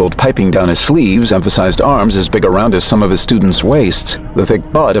 The gold piping down his sleeves emphasized arms as big around as some of his students' waists, the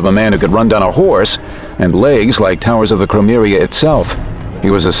thick butt of a man who could run down a horse, and legs like towers of the Chromeria itself. He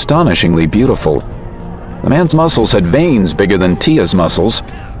was astonishingly beautiful. The man's muscles had veins bigger than Tia's muscles,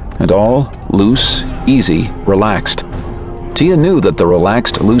 and all loose, easy, relaxed. Tia knew that the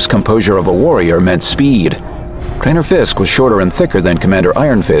relaxed, loose composure of a warrior meant speed. Trainer Fisk was shorter and thicker than Commander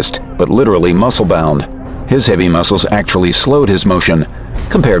Iron Fist, but literally muscle-bound. His heavy muscles actually slowed his motion,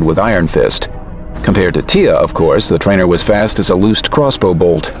 compared with Iron Fist. Compared to Tia, of course, the trainer was fast as a loosed crossbow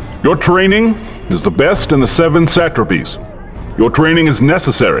bolt. Your training is the best in the 7 satrapies. Your training is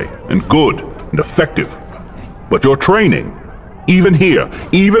necessary and good and effective. But your training, even here,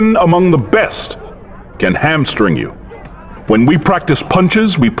 even among the best, can hamstring you. When we practice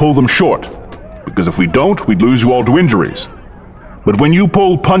punches, we pull them short, because if we don't, we'd lose you all to injuries. But when you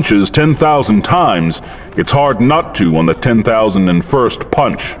pull punches 10,000 times, it's hard not to on the 10,001st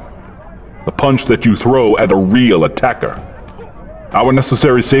punch. The punch that you throw at a real attacker. Our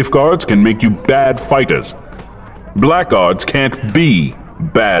necessary safeguards can make you bad fighters. Blackguards can't be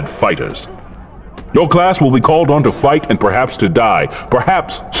bad fighters. Your class will be called on to fight and perhaps to die,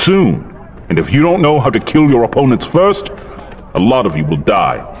 perhaps soon. And if you don't know how to kill your opponents first, a lot of you will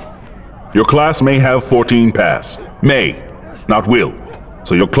die. Your class may have 14 pass. May, not will.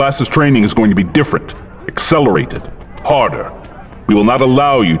 So your class's training is going to be different, accelerated, harder. We will not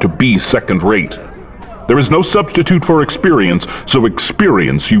allow you to be second-rate. There is no substitute for experience, so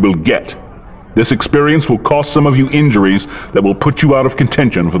experience you will get. This experience will cost some of you injuries that will put you out of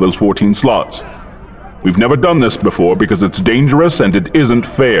contention for those 14 slots. We've never done this before because it's dangerous and it isn't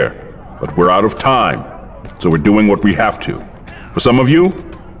fair. But we're out of time, so we're doing what we have to. For some of you,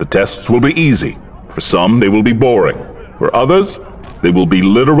 the tests will be easy. For some, they will be boring. For others, they will be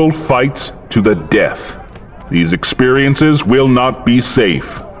literal fights to the death. These experiences will not be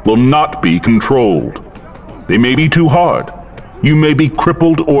safe, will not be controlled. They may be too hard. You may be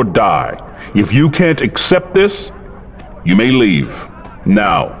crippled or die. If you can't accept this, you may leave.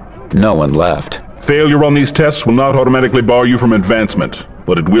 Now. No one left. Failure on these tests will not automatically bar you from advancement,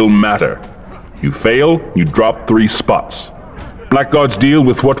 but it will matter. You fail, you drop 3 spots. Blackguards deal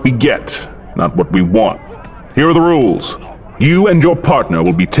with what we get, not what we want. Here are the rules. You and your partner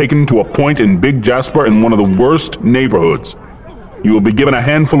will be taken to a point in Big Jasper in one of the worst neighborhoods. You will be given a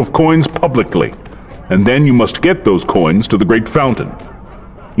handful of coins publicly, and then you must get those coins to the Great Fountain.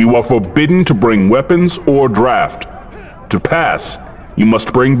 You are forbidden to bring weapons or draft. To pass, you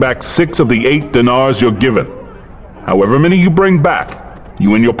must bring back 6 of the 8 dinars you're given. However many you bring back,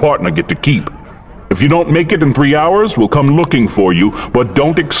 you and your partner get to keep. If you don't make it in 3 hours, we'll come looking for you, but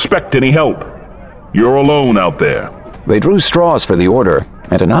don't expect any help. You're alone out there. They drew straws for the order,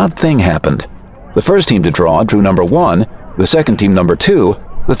 and an odd thing happened. The first team to draw drew number 1, the second team number 2,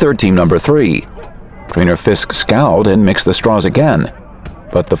 the third team number 3. Trainer Fisk scowled and mixed the straws again.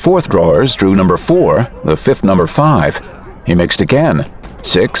 But the fourth drawers drew number 4, the fifth number 5. He mixed again.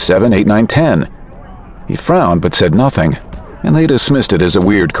 6, 7, 8, 9, 10. He frowned but said nothing, and they dismissed it as a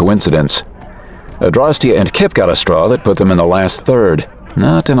weird coincidence. Adrastia and Kip got a straw that put them in the last third.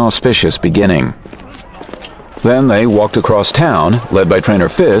 Not an auspicious beginning. Then they walked across town, led by Trainer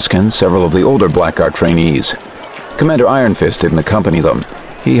Fisk and several of the older Blackguard trainees. Commander Iron Fist didn't accompany them.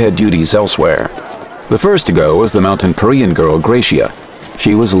 He had duties elsewhere. The first to go was the mountain Parian girl, Gracia.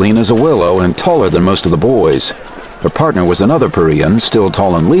 She was lean as a willow and taller than most of the boys. Her partner was another Parian, still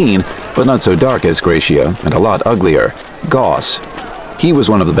tall and lean, but not so dark as Gracia, and a lot uglier, Goss. He was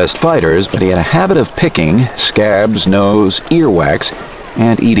one of the best fighters, but he had a habit of picking scabs, nose, earwax,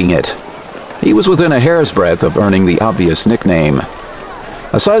 and eating it. He was within a hair's breadth of earning the obvious nickname.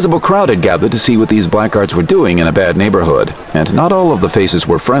 A sizable crowd had gathered to see what these blackguards were doing in a bad neighborhood, and not all of the faces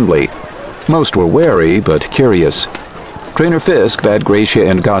were friendly. Most were wary, but curious. Trainer Fisk bade Gracia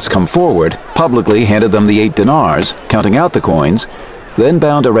and Goss come forward, publicly handed them the 8 dinars, counting out the coins, then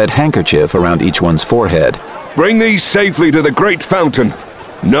bound a red handkerchief around each one's forehead. Bring these safely to the Great Fountain.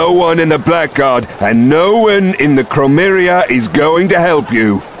 No one in the Blackguard and no one in the Chromeria is going to help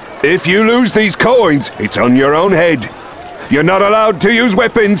you. If you lose these coins, it's on your own head. You're not allowed to use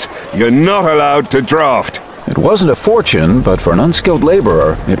weapons. You're not allowed to draft. It wasn't a fortune, but for an unskilled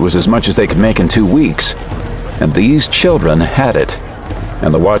laborer, it was as much as they could make in 2 weeks. And these children had it.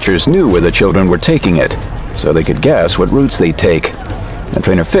 And the Watchers knew where the children were taking it, so they could guess what routes they'd take. And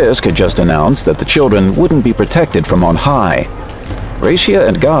Trainer Fisk had just announced that the children wouldn't be protected from on high. Gracia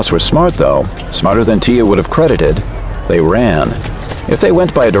and Goss were smart, though. Smarter than Tia would have credited. They ran. If they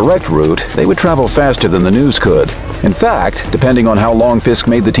went by a direct route, they would travel faster than the news could. In fact, depending on how long Fisk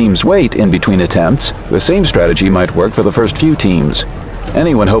made the teams wait in between attempts, the same strategy might work for the first few teams.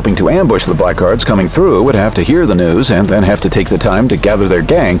 Anyone hoping to ambush the blackguards coming through would have to hear the news and then have to take the time to gather their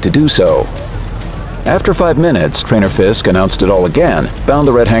gang to do so. After 5 minutes, Trainer Fisk announced it all again, bound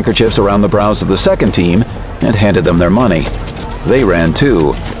the red handkerchiefs around the brows of the second team, and handed them their money. They ran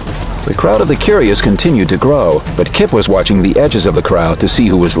too. The crowd of the curious continued to grow, but Kip was watching the edges of the crowd to see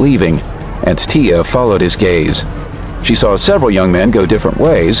who was leaving, and Tia followed his gaze. She saw several young men go different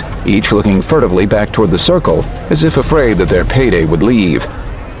ways, each looking furtively back toward the circle, as if afraid that their payday would leave.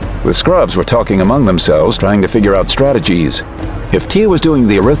 The scrubs were talking among themselves, trying to figure out strategies. If Tia was doing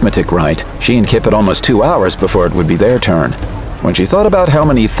the arithmetic right, she and Kip had almost 2 hours before it would be their turn. When she thought about how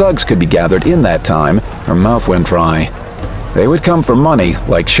many thugs could be gathered in that time, her mouth went dry. They would come for money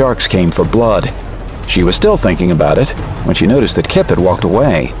like sharks came for blood. She was still thinking about it when she noticed that Kip had walked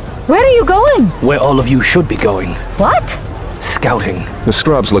away. Where are you going? Where all of you should be going. What? Scouting. The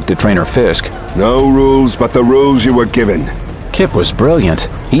scrubs looked at Trainer Fisk. No rules but the rules you were given. Kip was brilliant.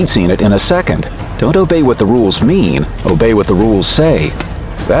 He'd seen it in a second. Don't obey what the rules mean, obey what the rules say.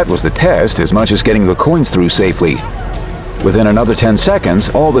 That was the test as much as getting the coins through safely. Within another 10 seconds,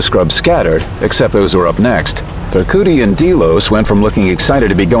 all the scrubs scattered, except those who were up next. Ferkuti and Delos went from looking excited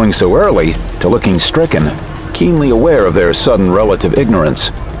to be going so early to looking stricken, keenly aware of their sudden relative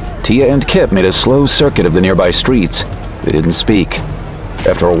ignorance. Tia and Kip made a slow circuit of the nearby streets. They didn't speak.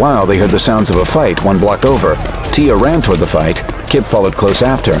 After a while, they heard the sounds of a fight 1 block over. Tia ran toward the fight. Kip followed close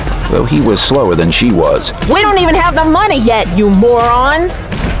after, though he was slower than she was. We don't even have the money yet, you morons!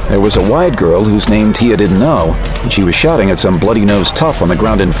 There was a wide girl whose name Tia didn't know, and she was shouting at some bloody-nosed tough on the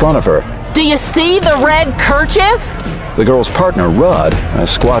ground in front of her. Do you see the red kerchief? The girl's partner, Rudd, a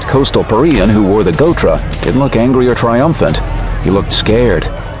squat coastal Parian who wore the Gotra, didn't look angry or triumphant. He looked scared.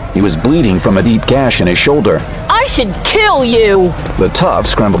 He was bleeding from a deep gash in his shoulder. I should kill you! The tough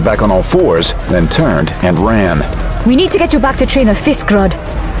scrambled back on all fours, then turned and ran. We need to get you back to Trainer Fisk, Rudd.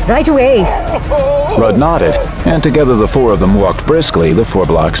 Right away. Rudd nodded, and together the 4 of them walked briskly the 4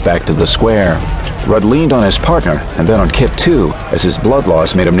 blocks back to the square. Rudd leaned on his partner, and then on Kip too, as his blood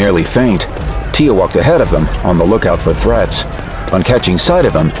loss made him nearly faint. Tia walked ahead of them, on the lookout for threats. On catching sight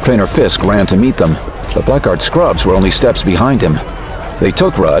of him, Trainer Fisk ran to meet them. The blackguard scrubs were only steps behind him. They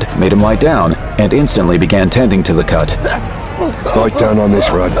took Rudd, made him lie down, and instantly began tending to the cut. Bite down on this,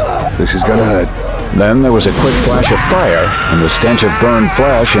 Rudd. This is gonna hurt. Then there was a quick flash of fire, and the stench of burned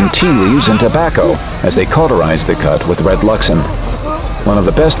flesh and tea leaves and tobacco as they cauterized the cut with red Luxon. One of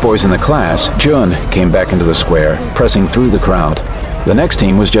the best boys in the class, Jun, came back into the square, pressing through the crowd. The next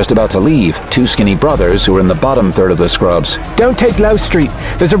team was just about to leave, 2 skinny brothers who were in the bottom third of the scrubs. Don't take Low Street.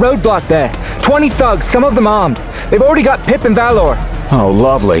 There's a roadblock there. 20 thugs, some of them armed. They've already got Pip and Valor. Oh,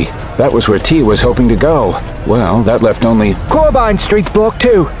 lovely. That was where Tia was hoping to go. Well, that left only... Corbine Street's blocked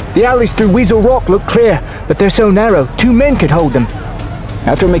too. The alleys through Weasel Rock look clear, but they're so narrow, 2 men could hold them.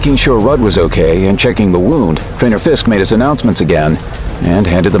 After making sure Rudd was okay and checking the wound, Trainer Fisk made his announcements again and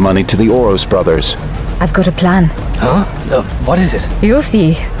handed the money to the Oros brothers. I've got a plan. Huh? What is it? You'll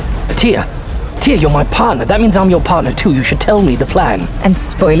see. Tia, you're my partner. That means I'm your partner too. You should tell me the plan. And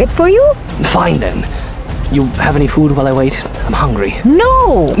spoil it for you? Fine then. You have any food while I wait? I'm hungry.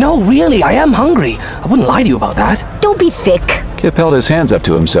 No! No, really, I am hungry. I wouldn't lie to you about that. Don't be thick. Kip held his hands up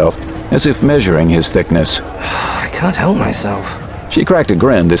to himself, as if measuring his thickness. I can't help myself. She cracked a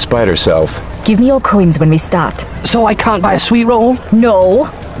grin despite herself. Give me your coins when we start. So I can't buy a sweet roll?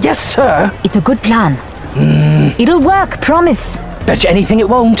 No. Yes, sir. It's a good plan. It'll work, promise. Bet you anything it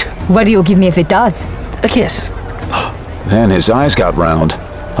won't. What do you give me if it does? A kiss. Then his eyes got round,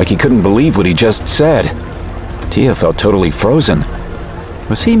 like he couldn't believe what he just said. Tia felt totally frozen.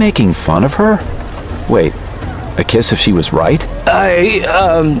 Was he making fun of her? Wait, a kiss if she was right?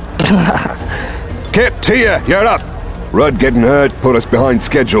 Kip, Tia, you're up. Rudd getting hurt put us behind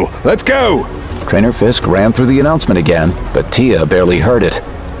schedule. Let's go! Trainer Fisk ran through the announcement again, but Tia barely heard it.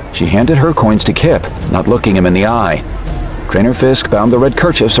 She handed her coins to Kip, not looking him in the eye. Trainer Fisk bound the red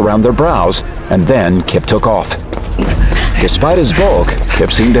kerchiefs around their brows, and then Kip took off. Despite his bulk,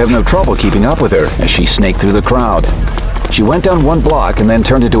 Kip seemed to have no trouble keeping up with her as she snaked through the crowd. She went down 1 block and then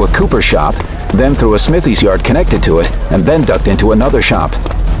turned into a cooper shop, then through a smithy's yard connected to it, and then ducked into another shop.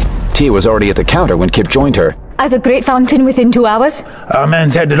 Tia was already at the counter when Kip joined her. I've a great fountain within 2 hours. Our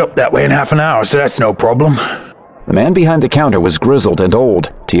man's headed up that way in half an hour, so that's no problem. The man behind the counter was grizzled and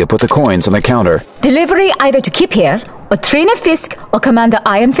old. Tia put the coins on the counter. Delivery either to Kip here, or Trainer Fisk, or Commander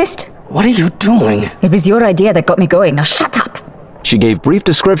Iron Fist. What are you doing? It was your idea that got me going. Now shut up. She gave brief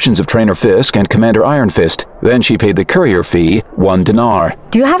descriptions of Trainer Fisk and Commander Iron Fist. Then she paid the courier fee, 1 dinar.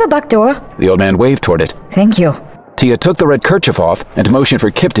 Do you have a back door? The old man waved toward it. Thank you. Tia took the red kerchief off and motioned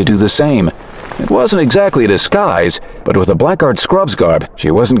for Kip to do the same. It wasn't exactly a disguise, but with a Blackguard scrub's garb, she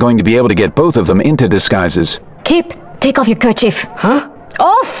wasn't going to be able to get both of them into disguises. Kip, take off your kerchief. Huh?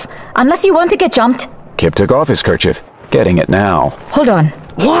 Off! Unless you want to get jumped. Kip took off his kerchief, getting it now. Hold on.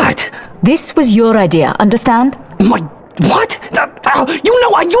 What? This was your idea, understand? What? You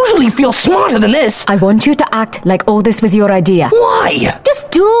know I usually feel smarter than this. I want you to act like all this was your idea. Why? Just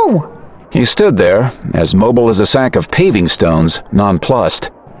do! He stood there, as mobile as a sack of paving stones,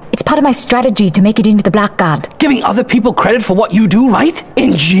 nonplussed. It's part of my strategy to make it into the Blackguard. Giving other people credit for what you do, right?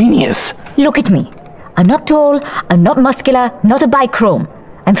 Ingenious. Look at me. I'm not tall, I'm not muscular, not a bichrome.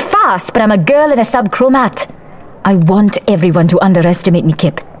 I'm fast, but I'm a girl in a subchromat. I want everyone to underestimate me,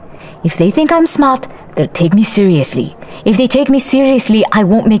 Kip. If they think I'm smart, they'll take me seriously. If they take me seriously, I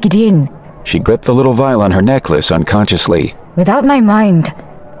won't make it in. She gripped the little vial on her necklace unconsciously. Without my mind,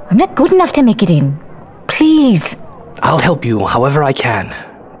 I'm not good enough to make it in. Please. I'll help you however I can.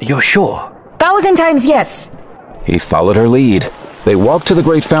 You're sure? 1,000 times yes. He followed her lead. They walked to the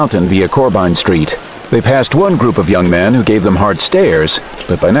Great Fountain via Corbine Street. They passed one group of young men who gave them hard stares,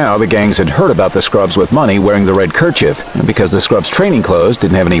 but by now the gangs had heard about the scrubs with money wearing the red kerchief, and because the scrubs' training clothes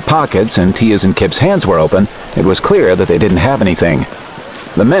didn't have any pockets and Tia's and Kip's hands were open, it was clear that they didn't have anything.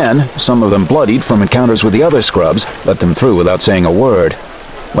 The men, some of them bloodied from encounters with the other scrubs, let them through without saying a word.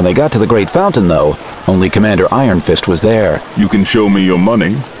 When they got to the Great Fountain, though, only Commander Iron Fist was there. You can show me your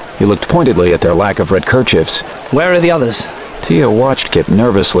money. He looked pointedly at their lack of red kerchiefs. Where are the others? Tia watched Kip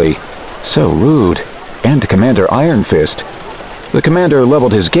nervously. So rude. And Commander Iron Fist. The commander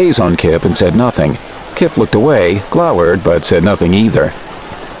leveled his gaze on Kip and said nothing. Kip looked away, glowered, but said nothing either.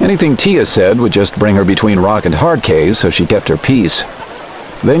 Anything Tia said would just bring her between rock and hard K's, so she kept her peace.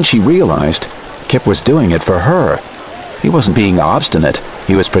 Then she realized Kip was doing it for her. He wasn't being obstinate.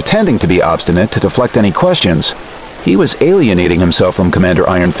 He was pretending to be obstinate to deflect any questions. He was alienating himself from Commander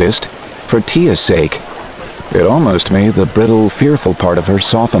Iron Fist for Tia's sake. It almost made the brittle, fearful part of her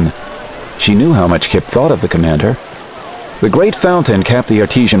soften. She knew how much Kip thought of the commander. The Great Fountain capped the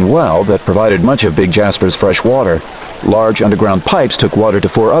artesian well that provided much of Big Jasper's fresh water. Large underground pipes took water to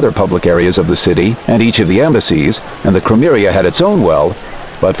 4 other public areas of the city and each of the embassies, and the Chromeria had its own well,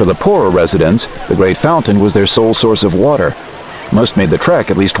 but for the poorer residents, the Great Fountain was their sole source of water. Most made the trek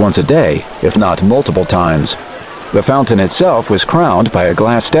at least once a day, if not multiple times. The fountain itself was crowned by a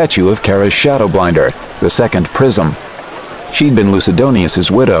glass statue of Kara's Shadowblinder, the second prism. She'd been Lucidonius's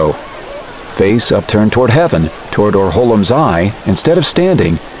widow. Face upturned toward heaven, toward Orholam's eye, instead of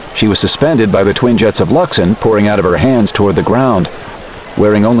standing, she was suspended by the twin jets of Luxon pouring out of her hands toward the ground.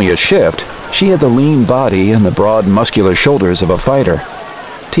 Wearing only a shift, she had the lean body and the broad, muscular shoulders of a fighter.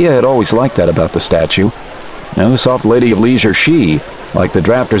 Tia had always liked that about the statue. No soft lady of leisure she, like the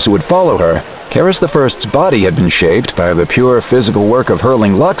drafters who would follow her, Karis the First's body had been shaped by the pure physical work of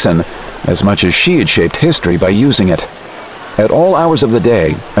hurling Luxon, as much as she had shaped history by using it. At all hours of the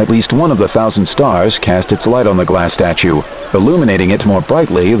day, at least one of the 1,000 stars cast its light on the glass statue, illuminating it more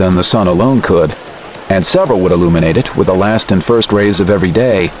brightly than the sun alone could. And several would illuminate it with the last and first rays of every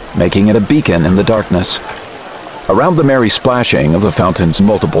day, making it a beacon in the darkness. Around the merry splashing of the fountain's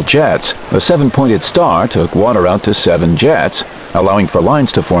multiple jets, a 7-pointed star took water out to 7 jets, allowing for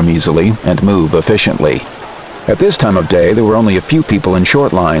lines to form easily and move efficiently. At this time of day, there were only a few people in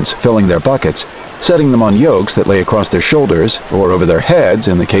short lines, filling their buckets, setting them on yokes that lay across their shoulders, or over their heads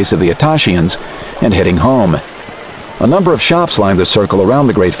in the case of the Atashians, and heading home. A number of shops lined the circle around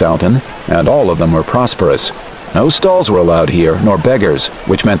the Great Fountain, and all of them were prosperous. No stalls were allowed here, nor beggars,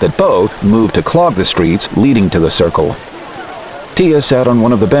 which meant that both moved to clog the streets leading to the circle. Tia sat on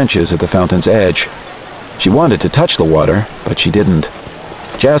one of the benches at the fountain's edge. She wanted to touch the water, but she didn't.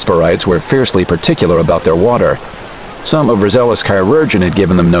 Jasperites were fiercely particular about their water. Some overzealous chirurgeon had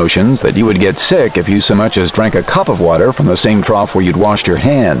given them notions that you would get sick if you so much as drank a cup of water from the same trough where you'd washed your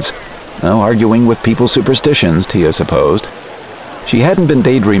hands. No arguing with people's superstitions, Tia supposed. She hadn't been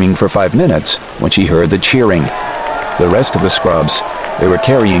daydreaming for 5 minutes when she heard the cheering. The rest of the scrubs, they were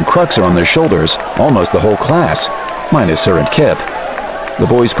carrying Cruxer on their shoulders, almost the whole class, minus her and Kip. The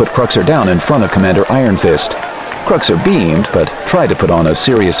boys put Cruxer down in front of Commander Iron Fist. Cruxer beamed, but tried to put on a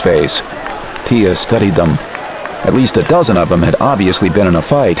serious face. Tia studied them. At least a dozen of them had obviously been in a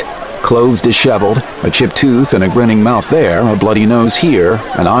fight. Clothes disheveled, a chipped tooth and a grinning mouth there, a bloody nose here,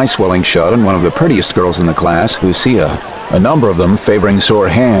 an eye swelling shut on one of the prettiest girls in the class, Lucia. A number of them favoring sore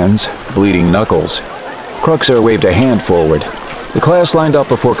hands, bleeding knuckles. Cruxer waved a hand forward. The class lined up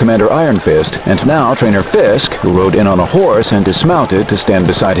before Commander Iron Fist, and now Trainer Fisk, who rode in on a horse and dismounted to stand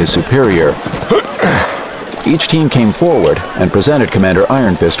beside his superior. Each team came forward and presented Commander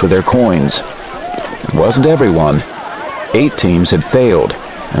Iron Fist with their coins. It wasn't everyone. 8 teams had failed,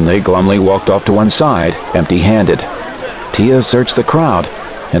 and they glumly walked off to one side, empty-handed. Tia searched the crowd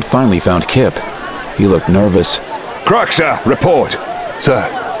and finally found Kip. He looked nervous. Cruxer, report! Sir,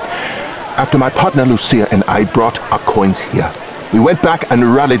 after my partner Lucia and I brought our coins here, we went back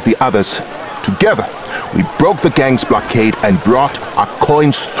and rallied the others. Together, we broke the gang's blockade and brought our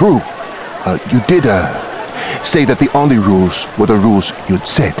coins through. You did, say that the only rules were the rules you'd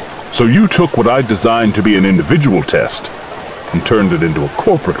said. So you took what I designed to be an individual test and turned it into a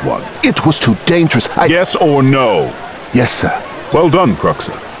corporate one. It was too dangerous. Yes or no? Yes, sir. Well done,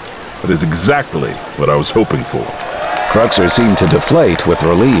 Cruxer. That is exactly what I was hoping for. Cruxer seemed to deflate with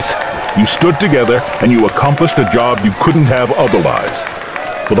relief. You stood together and you accomplished a job you couldn't have otherwise.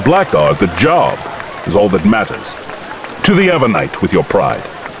 For the Blackguard, the job is all that matters. To the Evernight with your pride.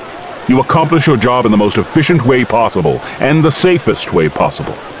 You accomplish your job in the most efficient way possible and the safest way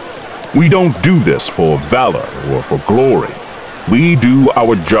possible. We don't do this for valor or for glory. We do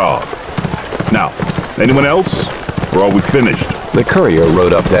our job. Now, anyone else? Or are we finished? The courier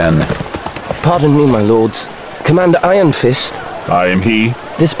rode up then. Pardon me, my lords. Commander Iron Fist. I am he.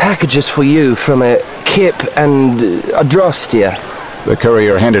 This package is for you from a Kip and Adrostia. The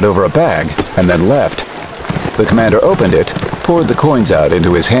courier handed over a bag and then left. The commander opened it, poured the coins out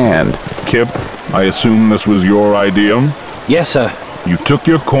into his hand. Kip, I assume this was your idea? Yes, sir. You took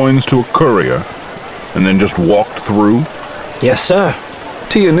your coins to a courier and then just walked through? Yes, sir.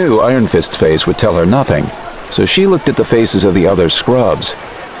 Tia knew Iron Fist's face would tell her nothing, so she looked at the faces of the other scrubs.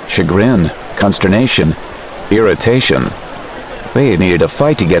 Chagrin, consternation, irritation. They had needed a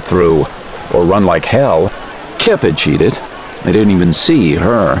fight to get through, or run like hell. Kip had cheated. They didn't even see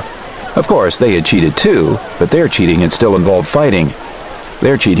her. Of course, they had cheated too, but their cheating had still involved fighting.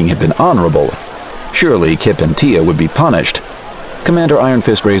 Their cheating had been honorable. Surely Kip and Tia would be punished. Commander Iron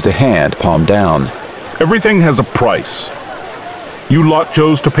Fist raised a hand, palm down. Everything has a price. You lot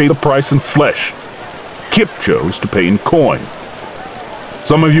chose to pay the price in flesh. Kip chose to pay in coin.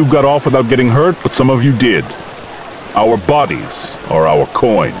 Some of you got off without getting hurt, but some of you did. Our bodies are our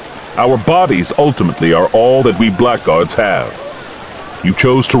coin. Our bodies ultimately are all that we Blackguards have. You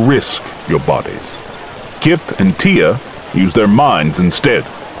chose to risk your bodies. Kip and Tia used their minds instead.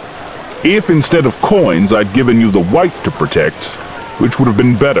 If instead of coins I'd given you the white to protect, which would have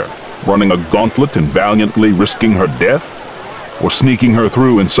been better, running a gauntlet and valiantly risking her death, or sneaking her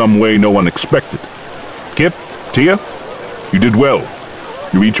through in some way no one expected? Kip, Tia, you did well.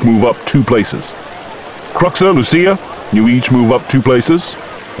 You each move up 2 places. Cruxer, Lucia, you each move up 2 places.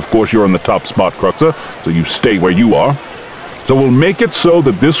 Of course, you're in the top spot, Cruxer, so you stay where you are. So we'll make it so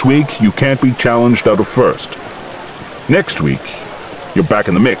that this week you can't be challenged out of first. Next week, you're back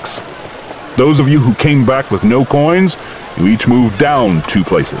in the mix. Those of you who came back with no coins, you each move down 2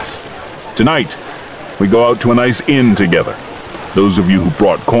 places. Tonight, we go out to a nice inn together. Those of you who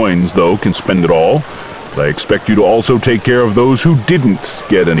brought coins, though, can spend it all. But I expect you to also take care of those who didn't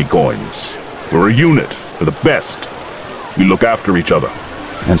get any coins. We're a unit. We're the best. We look after each other.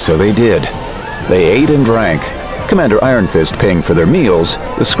 And so they did. They ate and drank. Commander Iron Fist paying for their meals,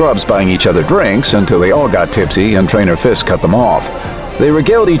 the scrubs buying each other drinks until they all got tipsy and Trainer Fist cut them off. They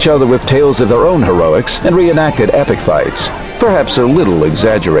regaled each other with tales of their own heroics and reenacted epic fights, perhaps a little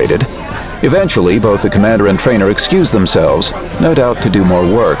exaggerated. Eventually, both the commander and trainer excused themselves, no doubt to do more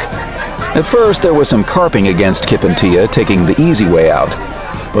work. At first, there was some carping against Kip and Tia taking the easy way out.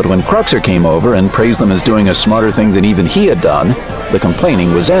 But when Cruxer came over and praised them as doing a smarter thing than even he had done, the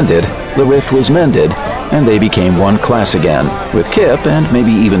complaining was ended, the rift was mended, and they became one class again, with Kip and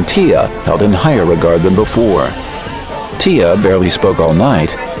maybe even Tia held in higher regard than before. Tia barely spoke all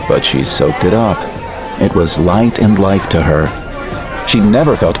night, but she soaked it up. It was light and life to her. She'd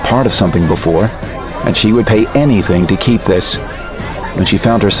never felt part of something before, and she would pay anything to keep this. When she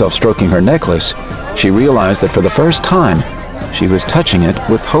found herself stroking her necklace, she realized that for the first time, she was touching it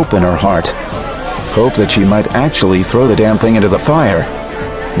with hope in her heart. Hope that she might actually throw the damn thing into the fire,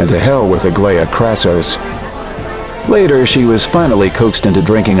 and to hell with Aglaya Crassos. Later, she was finally coaxed into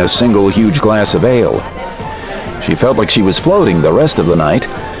drinking a single huge glass of ale. She felt like she was floating the rest of the night,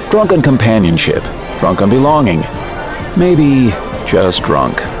 drunk on companionship, drunk on belonging. Maybe just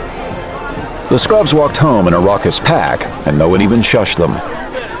drunk. The scrubs walked home in a raucous pack, and no one even shushed them.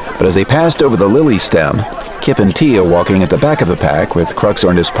 But as they passed over the lily stem, Kip and Tia walking at the back of the pack with Cruxer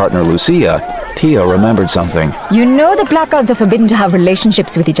and his partner Lucia, Tia remembered something. You know the Blackguards are forbidden to have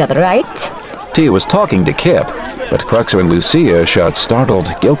relationships with each other, right? Tia was talking to Kip, but Cruxer and Lucia shot startled,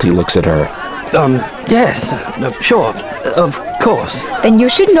 guilty looks at her. Yes, sure, of course. Then you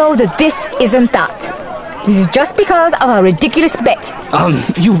should know that this isn't that. This is just because of a ridiculous bet.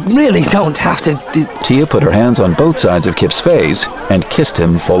 You really don't have to do... Tia put her hands on both sides of Kip's face and kissed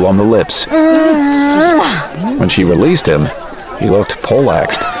him full on the lips. When she released him, he looked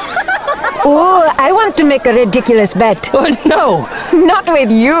poleaxed. Oh, I want to make a ridiculous bet. Oh, no! Not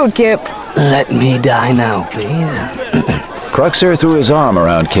with you, Kip. Let me die now, please. Cruxer threw his arm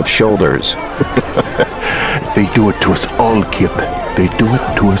around Kip's shoulders. They do it to us all, Kip. They do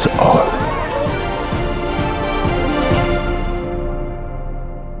it to us all.